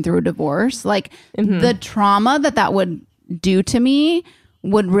imagine going through a divorce. Like, the trauma that would do to me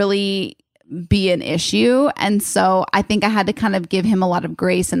would really be an issue. And so I think I had to kind of give him a lot of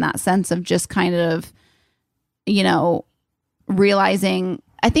grace in that sense of just kind of, you know, realizing,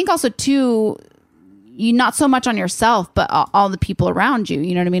 I think also too, you not so much on yourself, but all the people around you.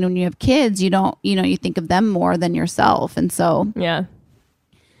 You know what I mean? When you have kids, you don't, you know, you think of them more than yourself. And so yeah,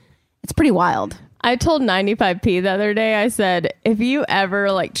 it's pretty wild. I told 95p the other day, I said, if you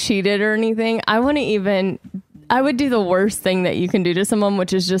ever like cheated or anything, I would do the worst thing that you can do to someone,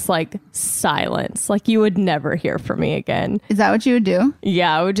 which is just like silence. Like, you would never hear from me again. Is that what you would do?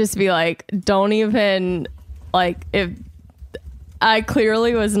 Yeah, I would just be like, don't even, like, if I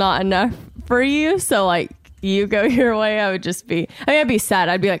clearly was not enough for you, so like, you go your way, I would just be, I'd be sad.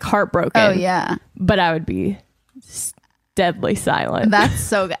 I'd be like heartbroken. Oh, yeah. But I would be deadly silent. That's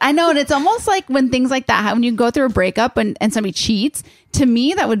so good. I know. And it's almost like when things like that, when you go through a breakup and somebody cheats, to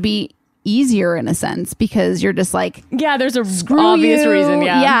me, that would be easier in a sense, because you're just like, yeah, there's a obvious reason.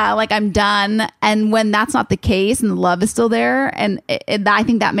 Yeah, like, I'm done. And when that's not the case and the love is still there, and I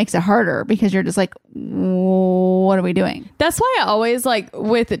think that makes it harder, because you're just like, what are we doing? That's why I always, like,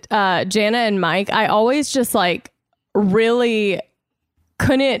 with Jana and Mike, I always just like really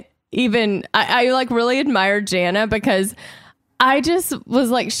couldn't even, I like really admired Jana, because I just was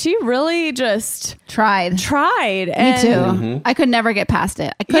like, she really just tried. Me too. I could never get past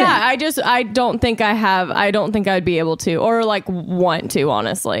it. I couldn't. Yeah, I don't think I'd be able to, or like want to,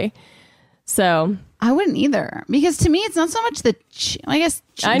 honestly. So I wouldn't either, because to me, it's not so much the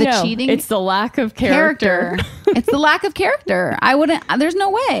cheating. It's the lack of character. It's the lack of character. There's no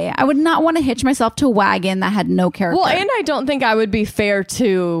way. I would not want to hitch myself to a wagon that had no character. Well, and I don't think I would be fair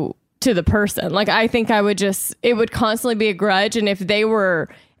to the person. Like, I think it would constantly be a grudge. And if they were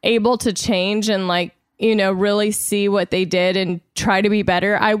able to change and like really see what they did and try to be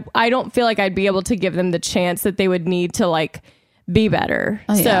better, I don't feel like I'd be able to give them the chance that they would need to like be better.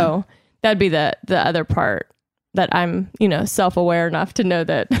 Oh, yeah. So that'd be the other part that I'm, self-aware enough to know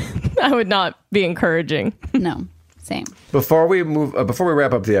that I would not be encouraging. No, same. Before we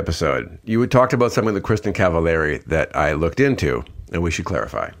wrap up the episode, you had talked about something with Kristin Cavallari that I looked into, and we should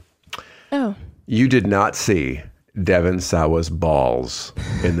clarify. Oh. You did not see Devon Sawa's balls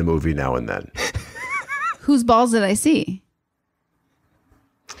in the movie Now and Then. Whose balls did I see?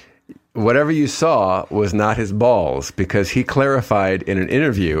 Whatever you saw was not his balls, because he clarified in an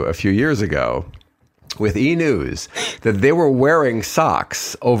interview a few years ago with E! News that they were wearing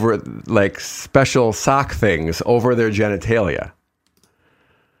socks over, like special sock things over their genitalia.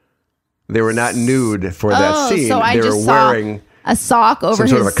 They were not nude for that scene. So they were wearing a sock over some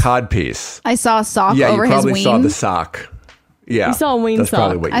sort of a cod piece. I saw a sock over his ween. Yeah, you probably saw the sock. Yeah. You saw a ween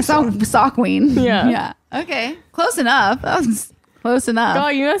sock. I saw sock ween. Yeah. Yeah. Okay. Close enough. That was close enough. God,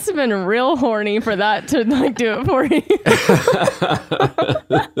 you must have been real horny for that to like do it for you.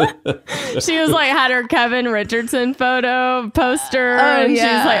 She was like, had her Kevin Richardson photo poster, and she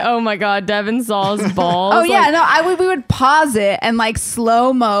was like, "Oh my God, Devon Saw's balls." Oh yeah, no, we would pause it and like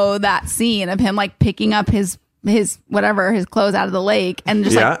slow mo that scene of him like picking up his whatever his clothes out of the lake and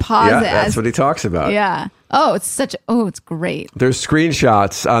just like pause it. That's what he talks about. Yeah. Oh, it's great. There's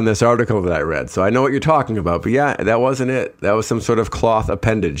screenshots on this article that I read, so I know what you're talking about. But yeah, that wasn't it. That was some sort of cloth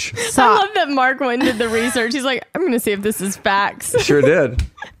appendage. I love that Mark Wynn did the research. He's like, I'm going to see if this is facts. Sure did.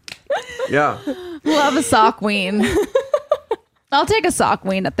 Yeah. Love a sock ween. I'll take a sock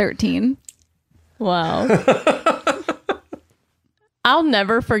ween at 13. Wow. I'll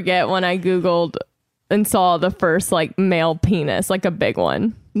never forget when I Googled and saw the first like male penis, like a big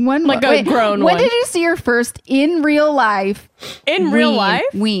one. Grown one. When did you see your first in real life? Real life?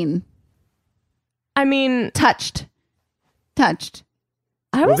 Ween. I mean, touched.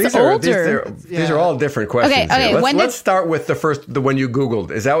 I was older. These are all different questions. Okay. Let's start with the one you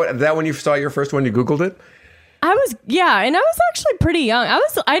Googled. Is that when you saw your first one? You Googled it? And I was actually pretty young. I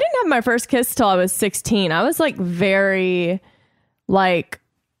didn't have my first kiss till I was 16. I was like very, like,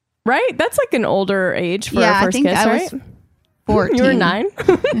 right? That's like an older age for a first kiss, right? 14. You were 9? I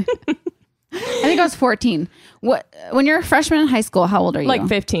think I was 14. When you're a freshman in high school, how old are you? Like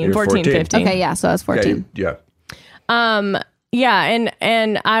 15, 14, 15. Okay, yeah, so I was 14. Yeah.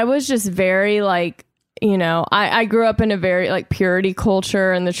 And I was just very like, I grew up in a very like purity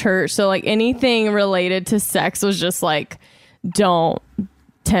culture in the church. So like anything related to sex was just like, don't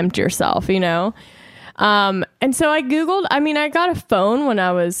tempt yourself, And so I Googled, I got a phone when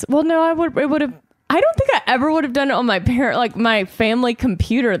I was, I don't think I ever would have done it on my family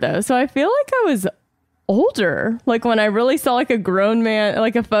computer though. So I feel like I was older. Like when I really saw like a grown man,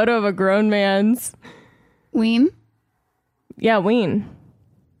 like a photo of a grown man's ween. Yeah, ween.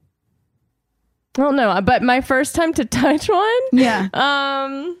 I don't know, but my first time to touch one. Yeah.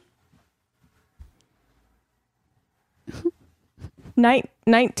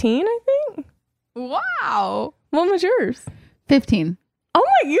 19, I think. Wow. What was yours? 15. Oh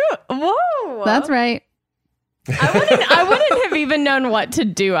my God. Whoa. That's right. I wouldn't have even known what to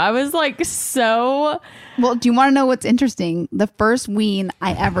do. I was like so. Well, do you want to know what's interesting? The first ween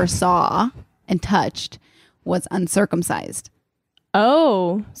I ever saw and touched was uncircumcised.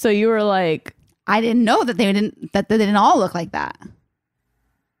 Oh, so you were like, I didn't know that they didn't all look like that.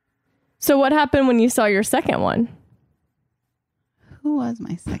 So what happened when you saw your second one? Who was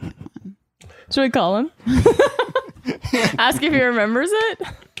my second one? Should we call him? Ask if he remembers it.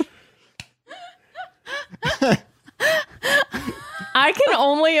 I can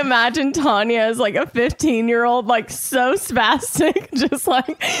only imagine Tanya as like a 15-year-old, like so spastic, just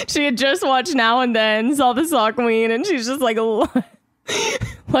like she had just watched Now and Then, saw the sock ween, and she's just like,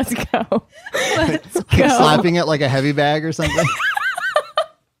 let's go. Let's go. Slapping it like a heavy bag or something.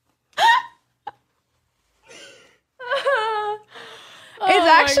 It's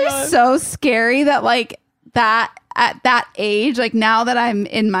actually so scary that like that at that age, like now that I'm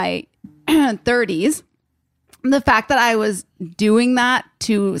in my 30s, the fact that I was doing that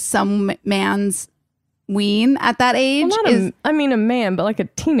to some man's ween at that age a man, but like a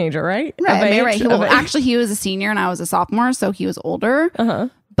teenager, right? Right. Well, actually, he was a senior and I was a sophomore, so he was older. Uh-huh.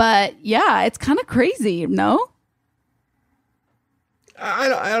 But yeah, it's kind of crazy, no? I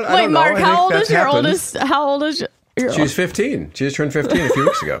don't Wait, know. Mark, how old is your oldest? How old is your She's 15. She just turned 15 a few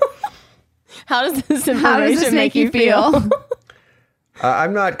weeks ago. How does this information make you feel?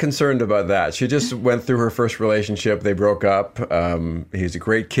 I'm not concerned about that. She just went through her first relationship. They broke up. He's a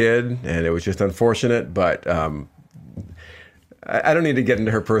great kid, and it was just unfortunate. But I don't need to get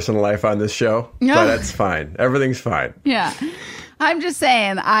into her personal life on this show, but that's fine. Everything's fine. Yeah. I'm just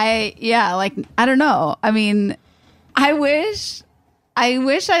saying, I don't know. I mean, I wish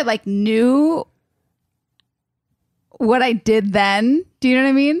I like knew what I did then. Do you know what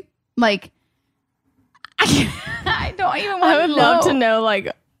I mean? Like, I don't even want to know. I would love to know,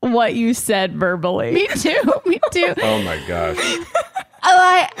 like, what you said verbally. Me too. Oh my gosh.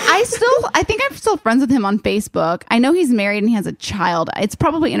 I think I'm still friends with him on Facebook. I know he's married and he has a child. It's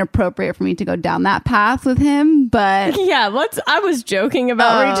probably inappropriate for me to go down that path with him, but yeah, I was joking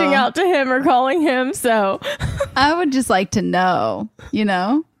about reaching out to him or calling him, so I would just like to know, you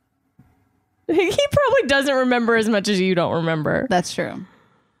know? He probably doesn't remember as much as you don't remember. That's true.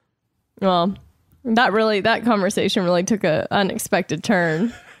 Well, that conversation really took an unexpected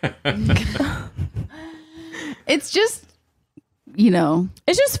turn. It's just, you know,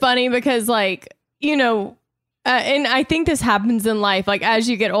 it's just funny because, like, you know, and I think this happens in life. Like, as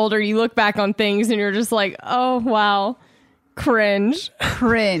you get older, you look back on things and you're just like, oh, wow, cringe.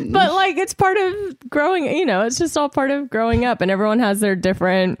 But, like, it's part of growing, you know, it's just all part of growing up, and everyone has their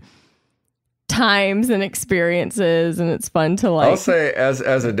different times and experiences, and it's fun to, like, I'll say, as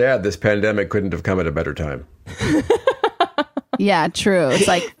a dad, this pandemic couldn't have come at a better time. Yeah, true. It's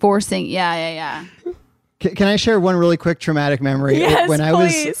like forcing. Yeah. Can I share one really quick traumatic memory? Yes,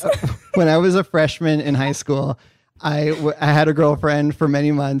 please. When I was a freshman in high school, I had a girlfriend for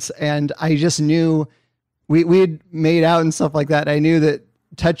many months, and I just knew we had made out and stuff like that. I knew that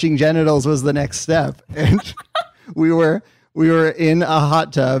touching genitals was the next step, and we were in a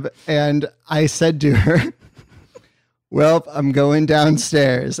hot tub, and I said to her, well, I'm going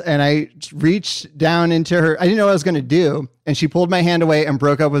downstairs. And I reached down into her. I didn't know what I was going to do. And she pulled my hand away and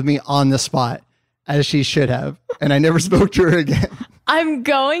broke up with me on the spot, as she should have. And I never spoke to her again. I'm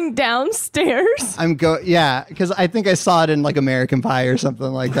going downstairs. Yeah, because I think I saw it in like American Pie or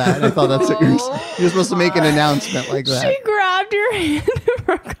something like that. And I thought that's what you're supposed to make an announcement like that. She grabbed your hand and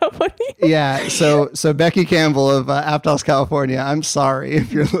broke up with you. Yeah, so Becky Campbell of Aptos, California, I'm sorry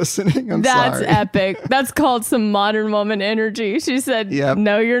if you're listening. That's sorry. epic. That's called some modern woman energy. She said,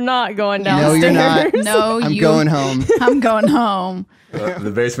 no, you're not going downstairs. No, you're not. No, I'm going home. I'm going home.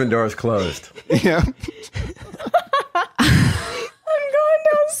 The basement door is closed. Yeah. I'm going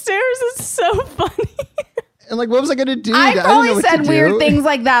downstairs. It's so funny. And like, what was I going to do? I probably didn't know said what to weird do. things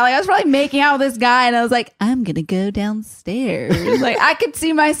like that. Like, I was probably making out with this guy, and I was like, I'm going to go downstairs. Like, I could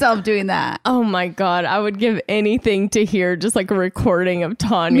see myself doing that. Oh my God. I would give anything to hear just like a recording of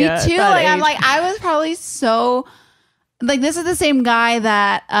Tanya. Me too. Like, I'm like, I was probably so... Like, this is the same guy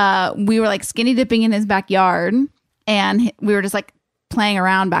that we were like skinny dipping in his backyard, and we were just like playing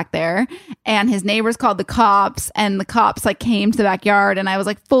around back there, and his neighbors called the cops, and the cops like came to the backyard, and I was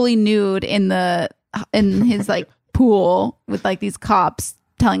like fully nude in his like pool with like these cops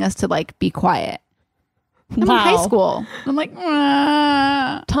telling us to like be quiet. I'm in high school. I'm like,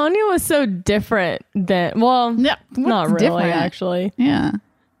 Tanya was so different than, well, yeah, not really different? actually. Yeah,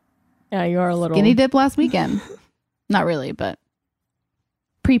 you are a little skinny dip last weekend. Not really, but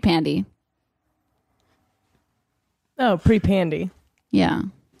pre-pandy. Oh, pre-pandy. Yeah.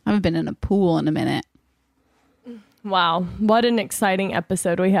 I haven't been in a pool in a minute. Wow. What an exciting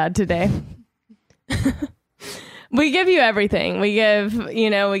episode we had today. We give you everything. We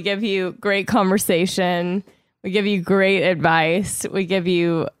give you great conversation. We give you great advice. We give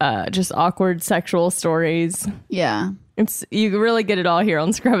you just awkward sexual stories. Yeah. You really get it all here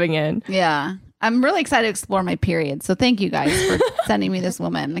on Scrubbing In. Yeah. I'm really excited to explore my period. So thank you guys for sending me this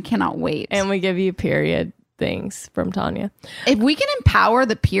woman. I cannot wait. And we give you period things from Tanya. If we can empower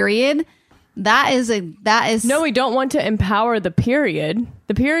the period, that is No, we don't want to empower the period.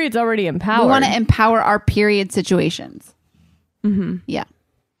 The period's already empowered. We want to empower our period situations. Mm-hmm. Yeah.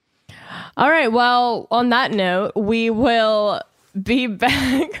 All right. Well, on that note, we will be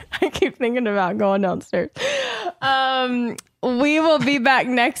back. I keep thinking about going downstairs. We will be back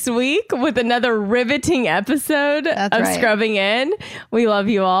next week with another riveting episode of Scrubbing In. We love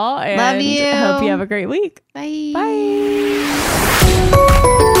you all, and love you. Hope you have a great week. Bye. Bye.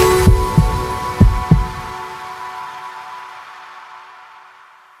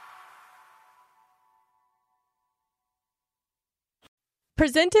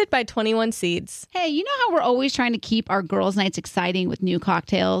 Presented by 21 Seeds. Hey, you know how we're always trying to keep our girls' nights exciting with new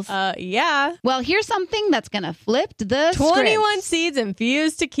cocktails? Yeah. Well, here's something that's going to flip the 21 script. Seeds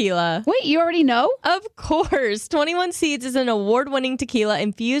infused tequila. Wait, you already know? Of course. 21 Seeds is an award-winning tequila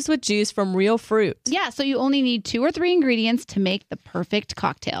infused with juice from real fruit. Yeah, so you only need 2 or 3 ingredients to make the perfect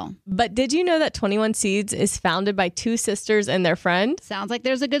cocktail. But did you know that 21 Seeds is founded by 2 sisters and their friend? Sounds like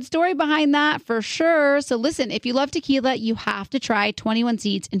there's a good story behind that for sure. So listen, if you love tequila, you have to try 21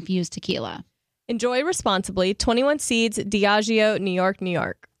 Seeds infused tequila. Enjoy responsibly. 21 Seeds, Diageo, New York, New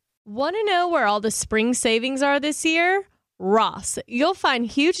York. Want to know where all the spring savings are this year? Ross. You'll find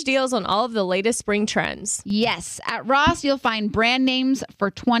huge deals on all of the latest spring trends. Yes, at Ross, you'll find brand names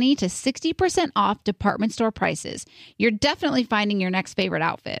for 20 to 60% off department store prices. You're definitely finding your next favorite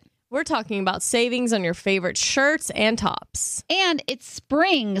outfit. We're talking about savings on your favorite shirts and tops. And it's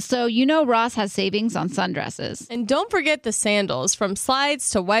spring, so you know Ross has savings on sundresses. And don't forget the sandals. From slides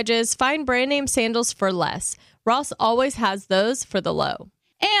to wedges, find brand name sandals for less. Ross always has those for the low.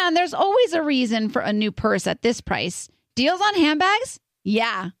 And there's always a reason for a new purse at this price. Deals on handbags?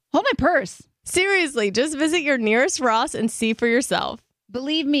 Yeah, hold my purse. Seriously, just visit your nearest Ross and see for yourself.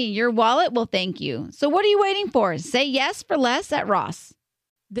 Believe me, your wallet will thank you. So what are you waiting for? Say yes for less at Ross.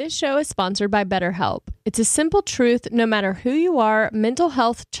 This show is sponsored by BetterHelp. It's a simple truth. No matter who you are, mental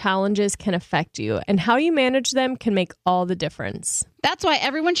health challenges can affect you, and how you manage them can make all the difference. That's why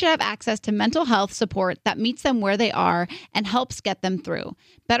everyone should have access to mental health support that meets them where they are and helps get them through.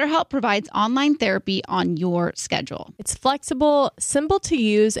 BetterHelp provides online therapy on your schedule. It's flexible, simple to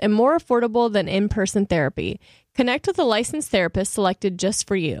use, and more affordable than in-person therapy. Connect with a licensed therapist selected just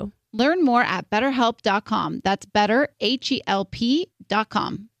for you. Learn more at BetterHelp.com. That's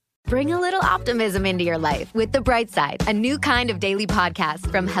BetterHelp.com. Bring a little optimism into your life with The Bright Side, a new kind of daily podcast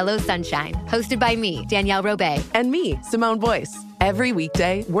from Hello Sunshine, hosted by me, Danielle Robay. And me, Simone Boyce. Every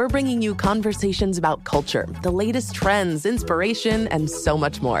weekday, we're bringing you conversations about culture, the latest trends, inspiration, and so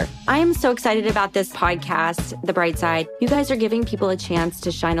much more. I am so excited about this podcast, The Bright Side. You guys are giving people a chance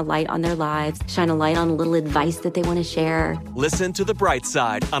to shine a light on their lives, shine a light on a little advice that they want to share. Listen to The Bright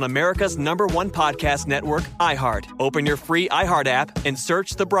Side on America's #1 podcast network, iHeart. Open your free iHeart app and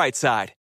search The Bright Side.